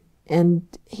 And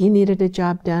he needed a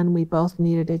job done. We both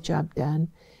needed a job done.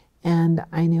 And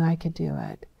I knew I could do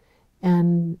it.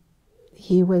 And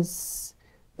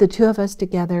the two of us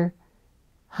together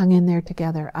hung in there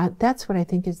together. That's what I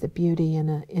think is the beauty in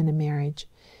a marriage.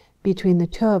 Between the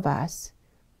two of us,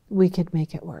 we could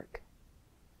make it work.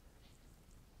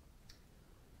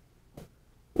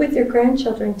 With your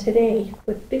grandchildren today,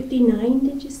 with 59,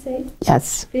 did you say?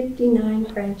 Yes. 59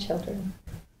 grandchildren.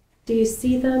 Do you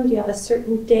see them? Do you have a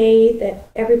certain day that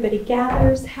everybody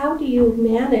gathers? How do you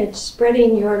manage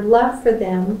spreading your love for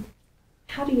them?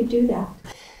 How do you do that?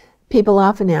 People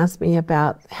often ask me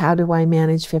about how do I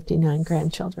manage 59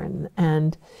 grandchildren,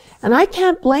 and I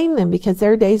can't blame them, because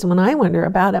there are days when I wonder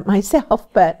about it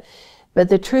myself. But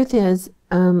the truth is,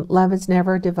 love is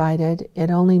never divided; it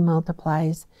only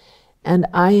multiplies. And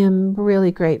I am really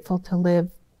grateful to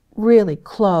live really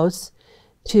close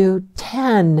to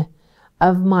 10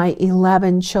 of my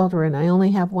 11 children. I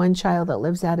only have one child that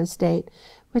lives out of state,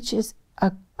 which is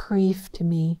a grief to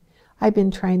me. I've been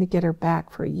trying to get her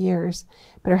back for years,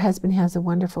 but her husband has a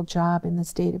wonderful job in the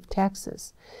state of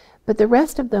Texas. But the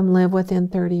rest of them live within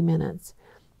 30 minutes.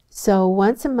 So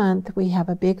once a month, we have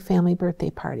a big family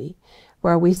birthday party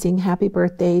where we sing happy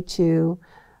birthday to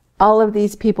all of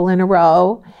these people in a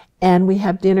row, and we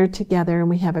have dinner together, and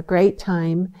we have a great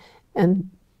time.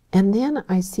 And then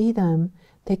I see them.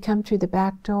 They come through the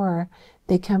back door.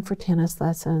 They come for tennis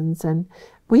lessons. And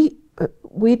we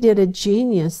did a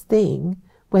genius thing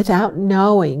without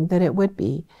knowing that it would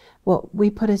be. Well,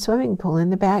 we put a swimming pool in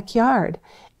the backyard,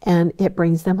 and it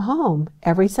brings them home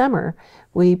every summer.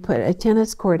 We put a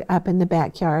tennis court up in the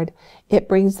backyard. It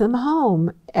brings them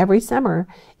home every summer.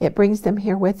 It brings them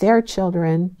here with their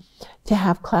children to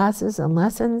have classes and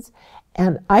lessons.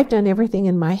 And I've done everything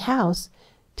in my house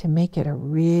to make it a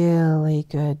really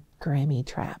good Grammy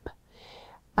trap.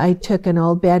 I took an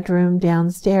old bedroom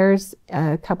downstairs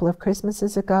a couple of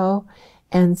Christmases ago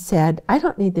and said, I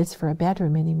don't need this for a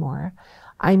bedroom anymore.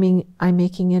 I'm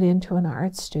making it into an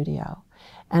art studio.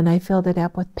 And I filled it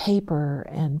up with paper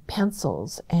and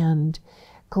pencils and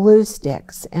glue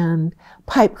sticks and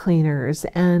pipe cleaners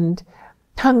and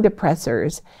tongue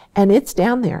depressors. And it's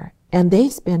down there. And they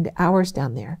spend hours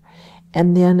down there.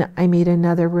 And then I made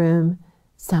another room,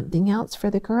 something else for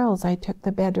the girls. I took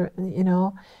the bedroom,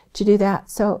 to do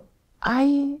that. So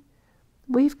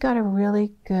we've got a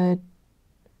really good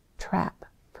trap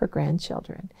for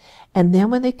grandchildren. And then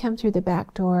when they come through the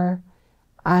back door,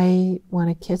 I want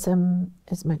to kiss them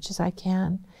as much as I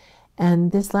can.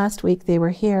 And this last week they were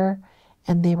here,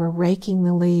 and they were raking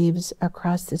the leaves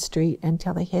across the street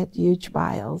until they hit huge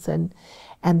piles, and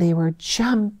they were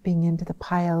jumping into the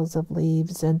piles of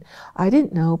leaves. And I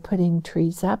didn't know putting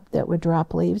trees up that would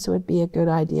drop leaves would be a good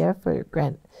idea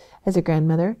as a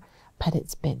grandmother, but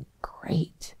it's been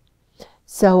great.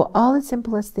 So all the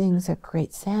simplest things, a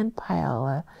great sand pile,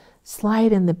 a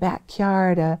slide in the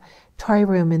backyard, a toy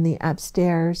room in the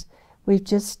upstairs, we've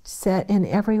just in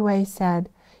every way said,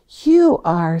 you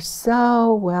are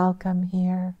so welcome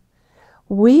here.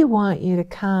 We want you to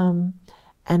come,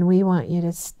 and we want you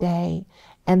to stay.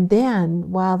 And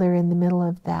then, while they're in the middle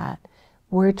of that,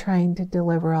 we're trying to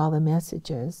deliver all the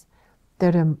messages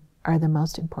that are the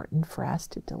most important for us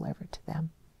to deliver to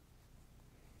them.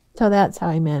 So that's how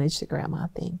I manage the grandma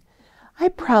thing. I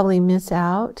probably miss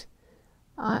out.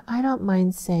 I don't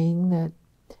mind saying that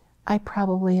I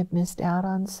probably have missed out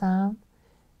on some,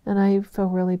 and I feel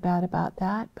really bad about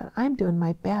that, but I'm doing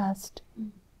my best.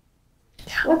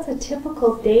 What's a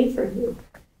typical day for you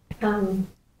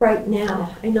right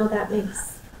now? I know that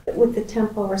makes, with the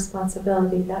temple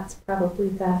responsibility, that's probably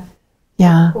the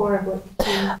core of what you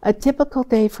do. A typical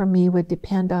day for me would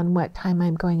depend on what time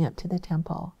I'm going up to the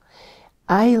temple.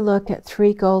 I look at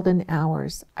 3 golden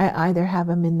hours. I either have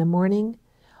them in the morning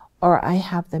or I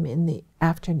have them in the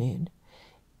afternoon.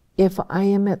 If I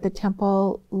am at the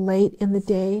temple late in the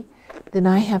day, then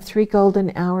I have 3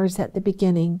 golden hours at the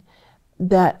beginning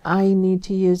that I need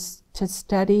to use to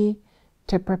study,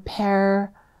 to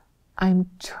prepare. I'm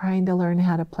trying to learn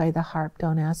how to play the harp.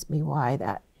 Don't ask me why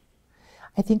that.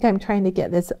 I think I'm trying to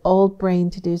get this old brain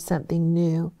to do something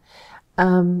new.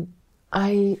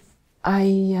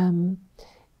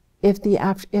 If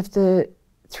the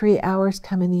 3 hours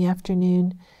come in the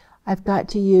afternoon, I've got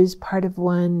to use part of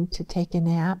one to take a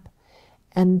nap,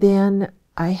 and then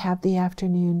I have the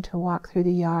afternoon to walk through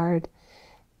the yard.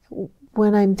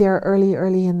 When I'm there early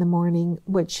in the morning,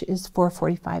 which is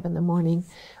 4:45 in the morning,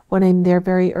 when I'm there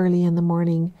very early in the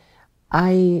morning,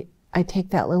 I take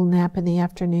that little nap in the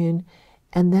afternoon,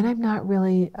 and then I'm not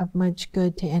really of much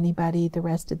good to anybody the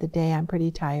rest of the day. I'm pretty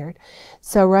tired.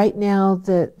 So right now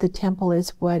the temple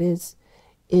is what is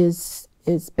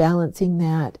balancing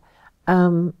that.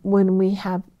 When we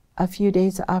have a few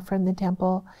days off from the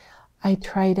temple, I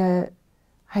try to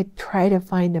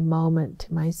find a moment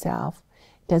to myself.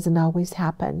 It doesn't always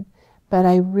happen, but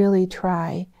I really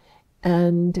try.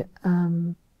 And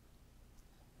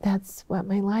that's what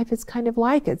my life is kind of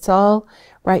like. It's all,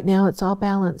 right now, it's all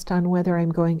balanced on whether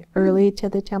I'm going early to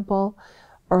the temple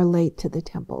or late to the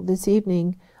temple. This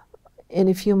evening, in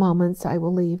a few moments, I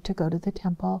will leave to go to the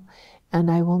temple,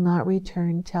 and I will not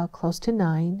return till close to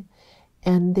 9.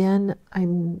 And then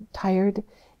I'm tired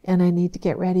and I need to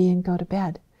get ready and go to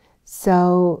bed.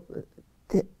 So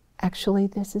actually,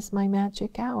 this is my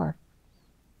magic hour.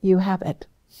 You have it.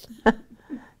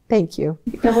 Thank you.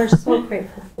 And we're so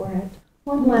grateful for it.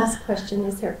 One last question.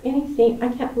 Is there anything, I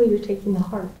can't believe you're taking the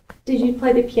harp. Did you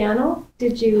play the piano?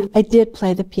 I did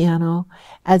play the piano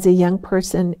as a young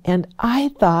person, and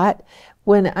I thought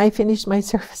when I finished my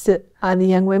service on the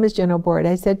Young Women's General Board,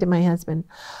 I said to my husband,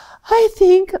 I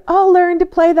think I'll learn to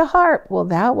play the harp. Well,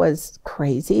 that was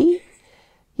crazy.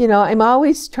 You know, I'm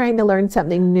always trying to learn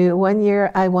something new. One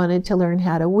year I wanted to learn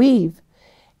how to weave,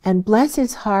 and bless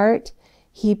his heart,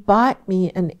 he bought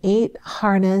me an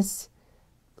 8-harness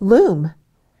loom,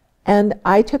 and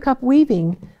I took up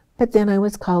weaving, but then I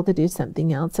was called to do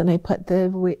something else, and I put the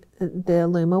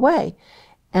loom away.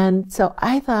 And so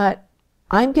I thought,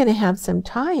 I'm going to have some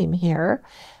time here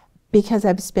because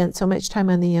I've spent so much time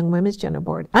on the Young Women's General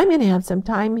Board. I'm going to have some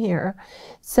time here,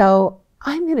 so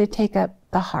I'm going to take up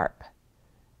the harp.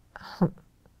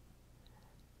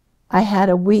 I had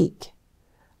a week.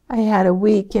 I had a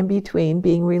week in between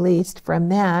being released from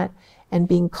that and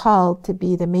being called to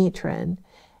be the matron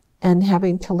and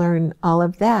having to learn all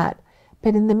of that.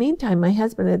 But in the meantime, my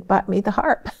husband had bought me the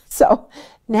harp. So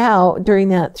now, during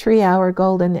that 3-hour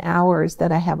golden hours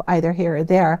that I have either here or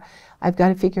there, I've got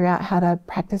to figure out how to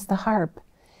practice the harp.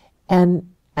 And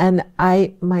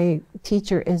my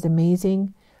teacher is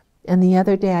amazing. And the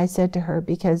other day I said to her,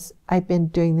 because I've been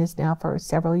doing this now for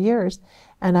several years,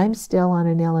 and I'm still on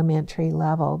an elementary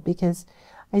level, because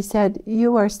I said,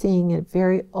 you are seeing a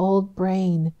very old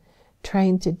brain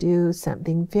trying to do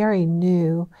something very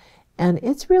new, and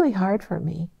it's really hard for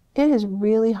me. It is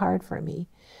really hard for me.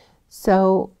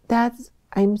 So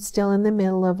I'm still in the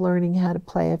middle of learning how to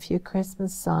play a few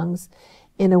Christmas songs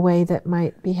in a way that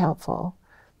might be helpful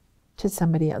to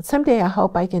somebody else. Someday I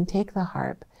hope I can take the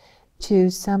harp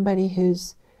to somebody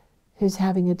who's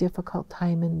having a difficult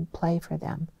time and play for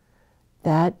them.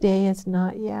 That day is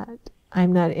not yet.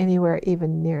 I'm not anywhere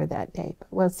even near that day, but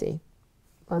we'll see.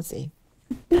 We'll see.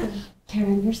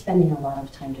 Karen, you're spending a lot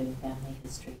of time doing family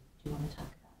history. Do you want to talk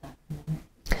about that for a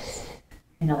minute?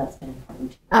 I know that's been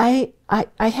important to you.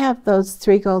 I have those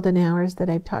 3 golden hours that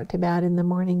I've talked about in the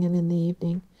morning and in the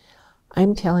evening.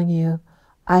 I'm telling you,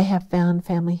 I have found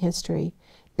family history.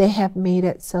 They have made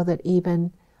it so that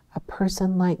even a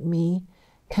person like me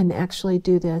can actually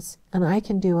do this. And I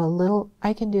can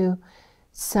do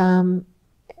some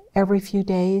every few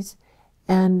days.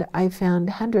 And I found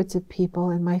hundreds of people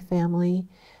in my family.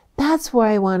 That's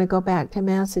why I want to go back to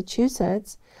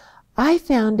Massachusetts. I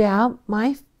found out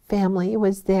my family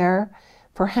was there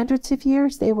for hundreds of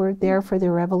years. They were there for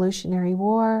the Revolutionary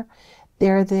War.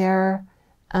 They're there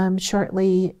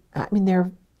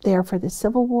they're there for the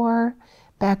Civil War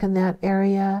back in that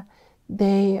area.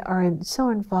 They are so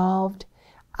involved.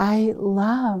 I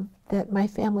love that my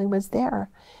family was there,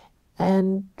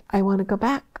 and I want to go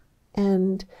back.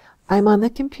 And I'm on the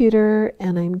computer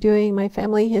and I'm doing my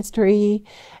family history,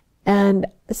 and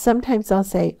sometimes I'll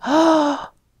say, oh,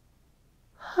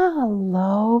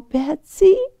 hello,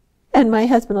 Betsy. And my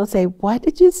husband will say, what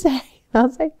did you say? And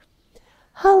I'll say,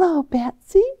 hello,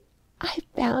 Betsy. I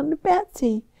found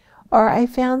Betsy. Or I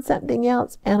found something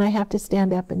else, and I have to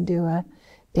stand up and do a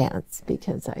dance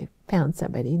because I found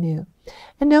somebody new.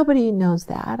 And nobody knows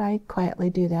that. I quietly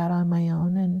do that on my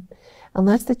own. And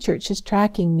unless the church is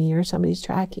tracking me or somebody's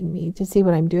tracking me to see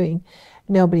what I'm doing,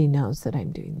 nobody knows that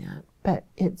I'm doing that. But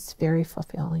it's very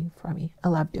fulfilling for me. I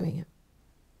love doing it.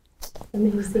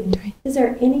 Amazing. Is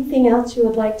there anything else you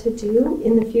would like to do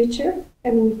in the future?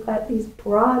 I mean, you've got these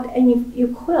broad, and you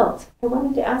quilt. I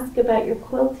wanted to ask about your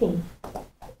quilting.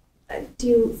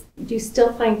 Do you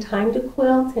still find time to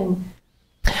quilt? And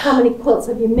how many quilts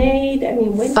have you made? I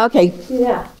mean, when did you do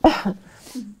that?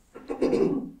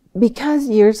 Because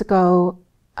years ago,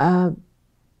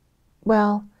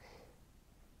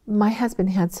 my husband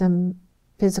had some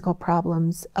physical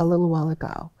problems a little while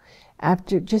ago,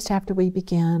 just after we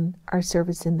began our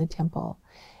service in the temple.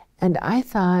 And I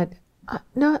thought,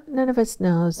 none of us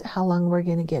knows how long we're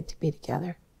going to get to be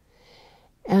together.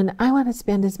 And I want to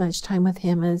spend as much time with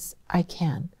him as I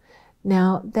can.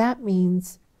 Now, that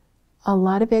means a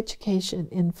lot of education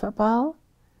in football,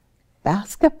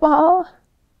 basketball,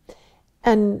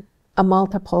 and a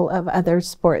multiple of other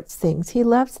sports things. He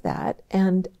loves that,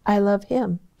 and I love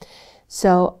him.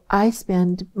 So I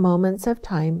spend moments of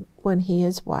time when he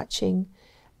is watching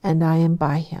and I am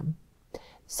by him.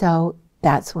 So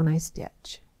that's when I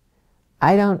stitch.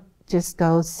 I don't just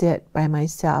go sit by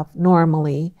myself.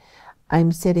 Normally,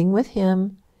 I'm sitting with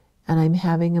him and I'm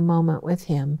having a moment with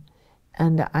him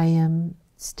and I am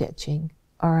stitching,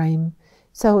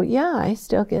 so yeah, I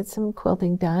still get some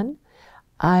quilting done.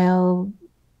 I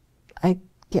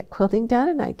get quilting done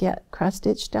and I get cross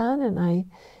stitch done,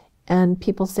 and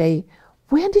people say,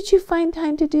 when did you find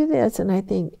time to do this? And I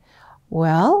think,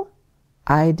 well,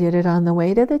 I did it on the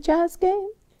way to the jazz game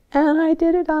and I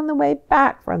did it on the way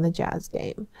back from the jazz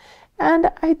game,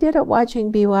 and I did it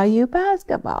watching BYU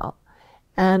basketball,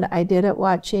 and I did it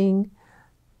watching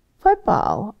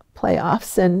football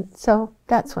playoffs, and so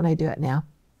that's when I do it now.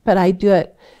 But I do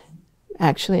it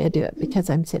because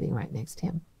I'm sitting right next to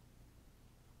him.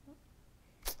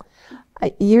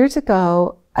 Years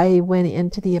ago, I went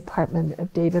into the apartment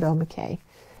of David O. McKay.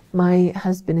 My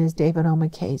husband is David O.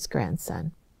 McKay's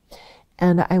grandson.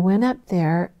 And I went up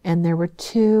there, and there were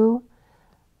 2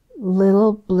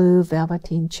 little blue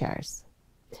velveteen chairs.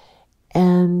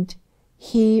 And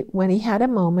when he had a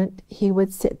moment, he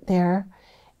would sit there,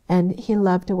 and he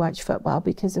loved to watch football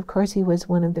because, of course, he was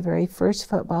one of the very first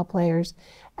football players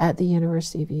at the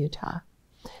University of Utah.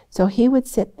 So he would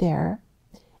sit there,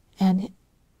 and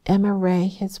Emma Ray,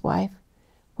 his wife,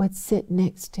 would sit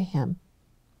next to him.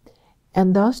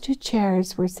 And those 2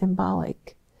 chairs were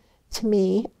symbolic to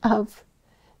me of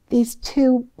these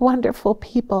 2 wonderful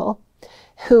people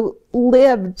who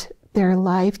lived their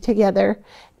life together.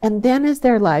 And then as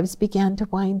their lives began to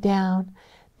wind down,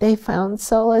 they found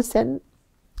solace in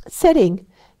sitting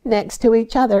next to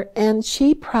each other. And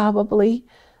she probably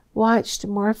watched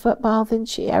more football than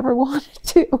she ever wanted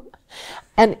to.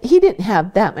 And he didn't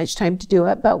have that much time to do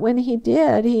it, but when he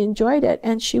did, he enjoyed it,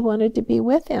 and she wanted to be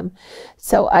with him.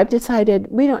 So I've decided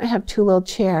we don't have 2 little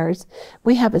chairs.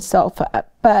 We have a sofa,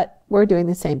 but we're doing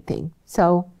the same thing.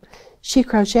 So she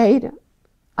crocheted,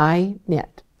 I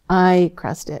knit, I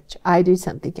cross stitch, I do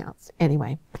something else.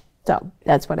 Anyway, so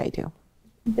that's what I do.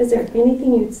 Is there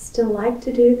anything you'd still like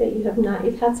to do that you have not?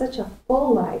 You've had such a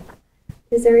full life.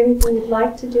 Is there anything you'd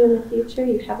like to do in the future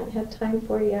you haven't had time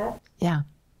for yet? Yeah.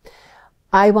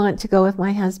 I want to go with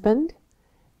my husband,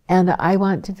 and I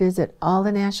want to visit all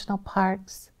the national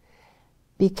parks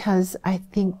because I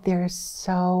think they're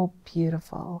so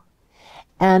beautiful.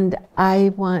 And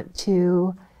I want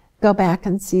to go back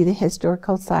and see the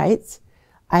historical sites.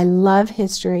 I love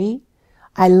history.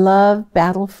 I love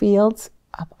battlefields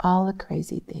of all the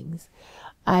crazy things.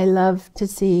 I love to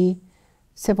see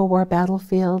Civil War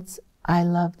battlefields. I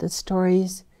love the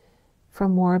stories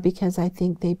from war because I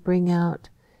think they bring out,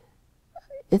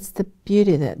 it's the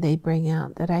beauty that they bring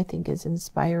out that I think is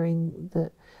inspiring,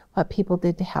 what people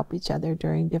did to help each other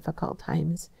during difficult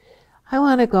times. I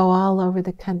want to go all over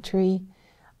the country.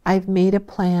 I've made a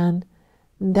plan.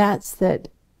 That's that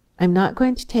I'm not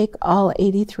going to take all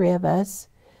 83 of us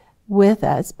with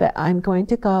us, but I'm going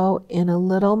to go in a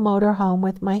little motorhome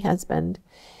with my husband,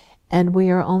 and we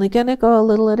are only going to go a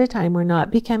little at a time. We're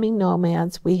not becoming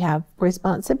nomads. We have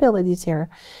responsibilities here,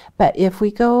 but if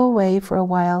we go away for a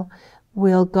while,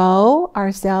 we'll go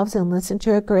ourselves and listen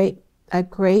to a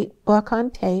great book on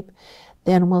tape.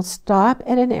 Then we'll stop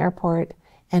at an airport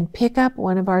and pick up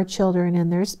one of our children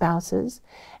and their spouses,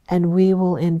 and we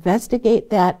will investigate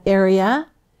that area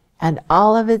and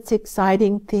all of its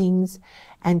exciting things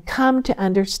and come to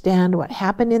understand what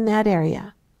happened in that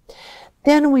area.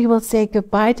 Then we will say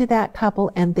goodbye to that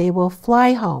couple and they will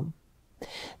fly home.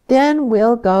 Then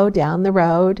we'll go down the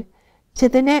road to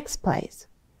the next place.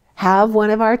 Have one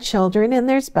of our children and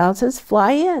their spouses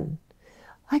fly in,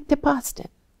 like to Boston.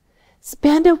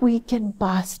 Spend a week in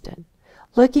Boston,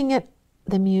 looking at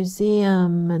the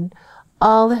museum and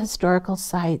all the historical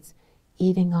sites,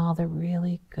 eating all the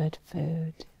really good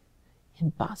food in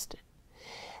Boston.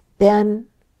 Then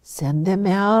send them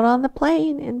out on the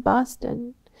plane in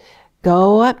Boston.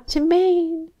 Go up to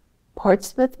Maine,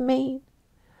 Portsmouth, Maine.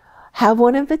 Have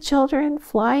one of the children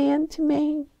fly into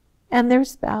Maine and their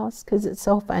spouse, because it's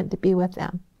so fun to be with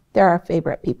them. They're our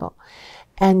favorite people.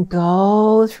 And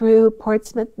go through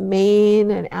Portsmouth, Maine,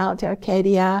 and out to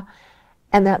Arcadia.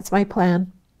 And that's my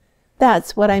plan.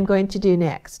 That's what I'm going to do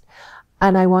next.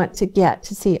 And I want to get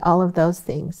to see all of those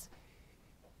things.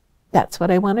 That's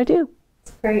what I want to do.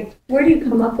 Great. Where do you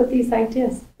come up with these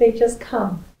ideas? They just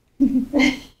come.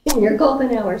 In your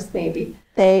golden hours, maybe.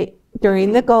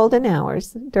 During the golden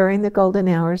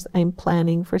hours, I'm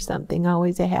planning for something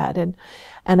always ahead.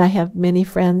 And I have many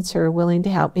friends who are willing to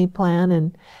help me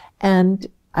plan. And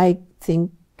I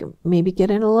think maybe get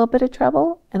in a little bit of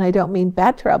trouble. And I don't mean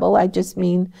bad trouble. I just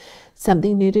mean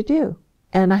something new to do.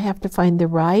 And I have to find the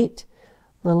right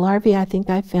little RV. I think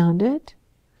I found it.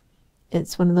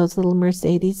 It's one of those little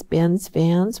Mercedes-Benz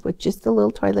vans with just a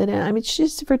little toilet in it. I mean, it's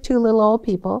just for two little old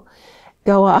people.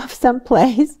 Go off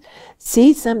someplace,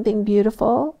 see something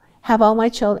beautiful, have my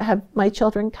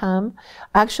children come.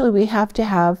 Actually, we have to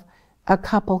have a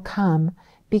couple come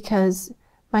because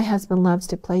my husband loves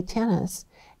to play tennis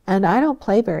and I don't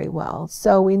play very well.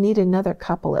 So we need another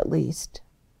couple at least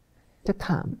to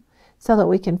come so that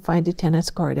we can find a tennis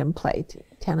court and play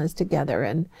tennis together.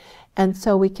 And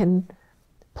so we can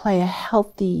play a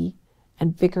healthy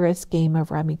and vigorous game of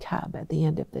rummy cub at the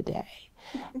end of the day.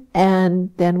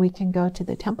 And then we can go to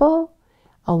the temple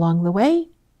along the way,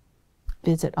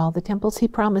 visit all the temples. He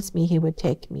promised me he would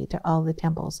take me to all the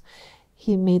temples.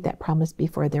 He made that promise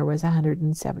before there was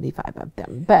 175 of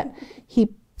them, but he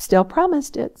still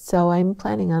promised it, so I'm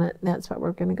planning on it, and that's what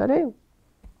we're going to go do.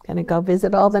 Going to go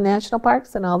visit all the national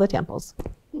parks and all the temples.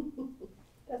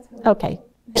 That's okay.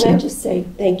 And I just say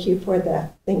thank you for the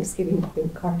Thanksgiving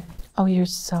food card. Oh, you're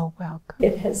so welcome.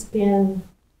 It has been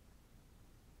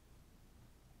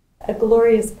a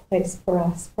glorious place for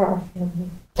us, for our family.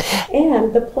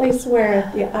 And the place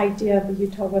where the idea of the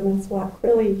Utah Women's Walk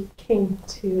really came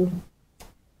to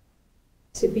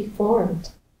be formed.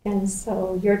 And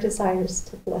so your desires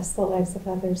to bless the lives of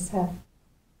others have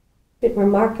been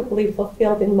remarkably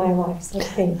fulfilled in my life, so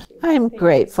thank you. I'm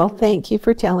grateful. Thank you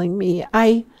for telling me.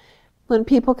 When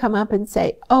people come up and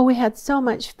say, oh, we had so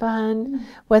much fun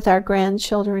with our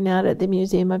grandchildren out at the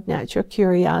Museum of Natural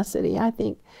Curiosity, I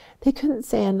think they couldn't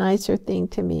say a nicer thing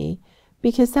to me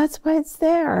because that's why it's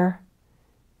there.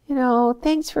 You know,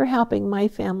 thanks for helping my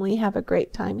family have a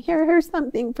great time. Here's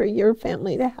something for your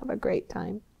family to have a great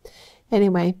time.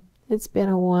 Anyway, it's been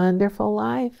a wonderful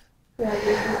life.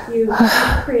 Well, you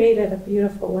created a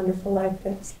beautiful, wonderful life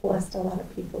that's blessed a lot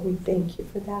of people. We thank you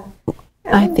for that.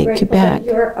 I thank you back.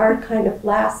 You're our kind of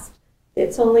last,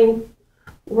 it's only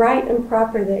right and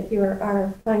proper that you're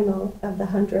our final of the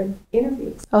 100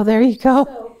 interviews. Oh, there you go.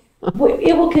 So,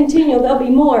 it will continue, there'll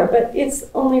be more, but it's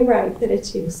only right that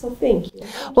it's you, so thank you.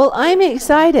 Well, I'm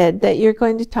excited that you're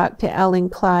going to talk to Elle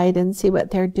and Clyde and see what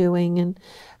they're doing, and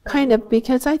kind of,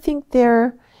 because I think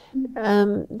they're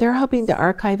hoping to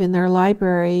archive in their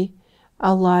library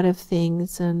a lot of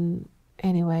things, and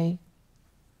anyway,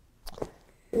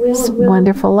 it's a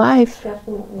wonderful life.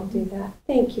 Definitely will do that.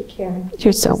 Thank you, Karen.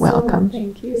 You're so welcome.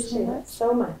 Thank you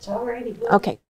so much. Alrighty. Okay.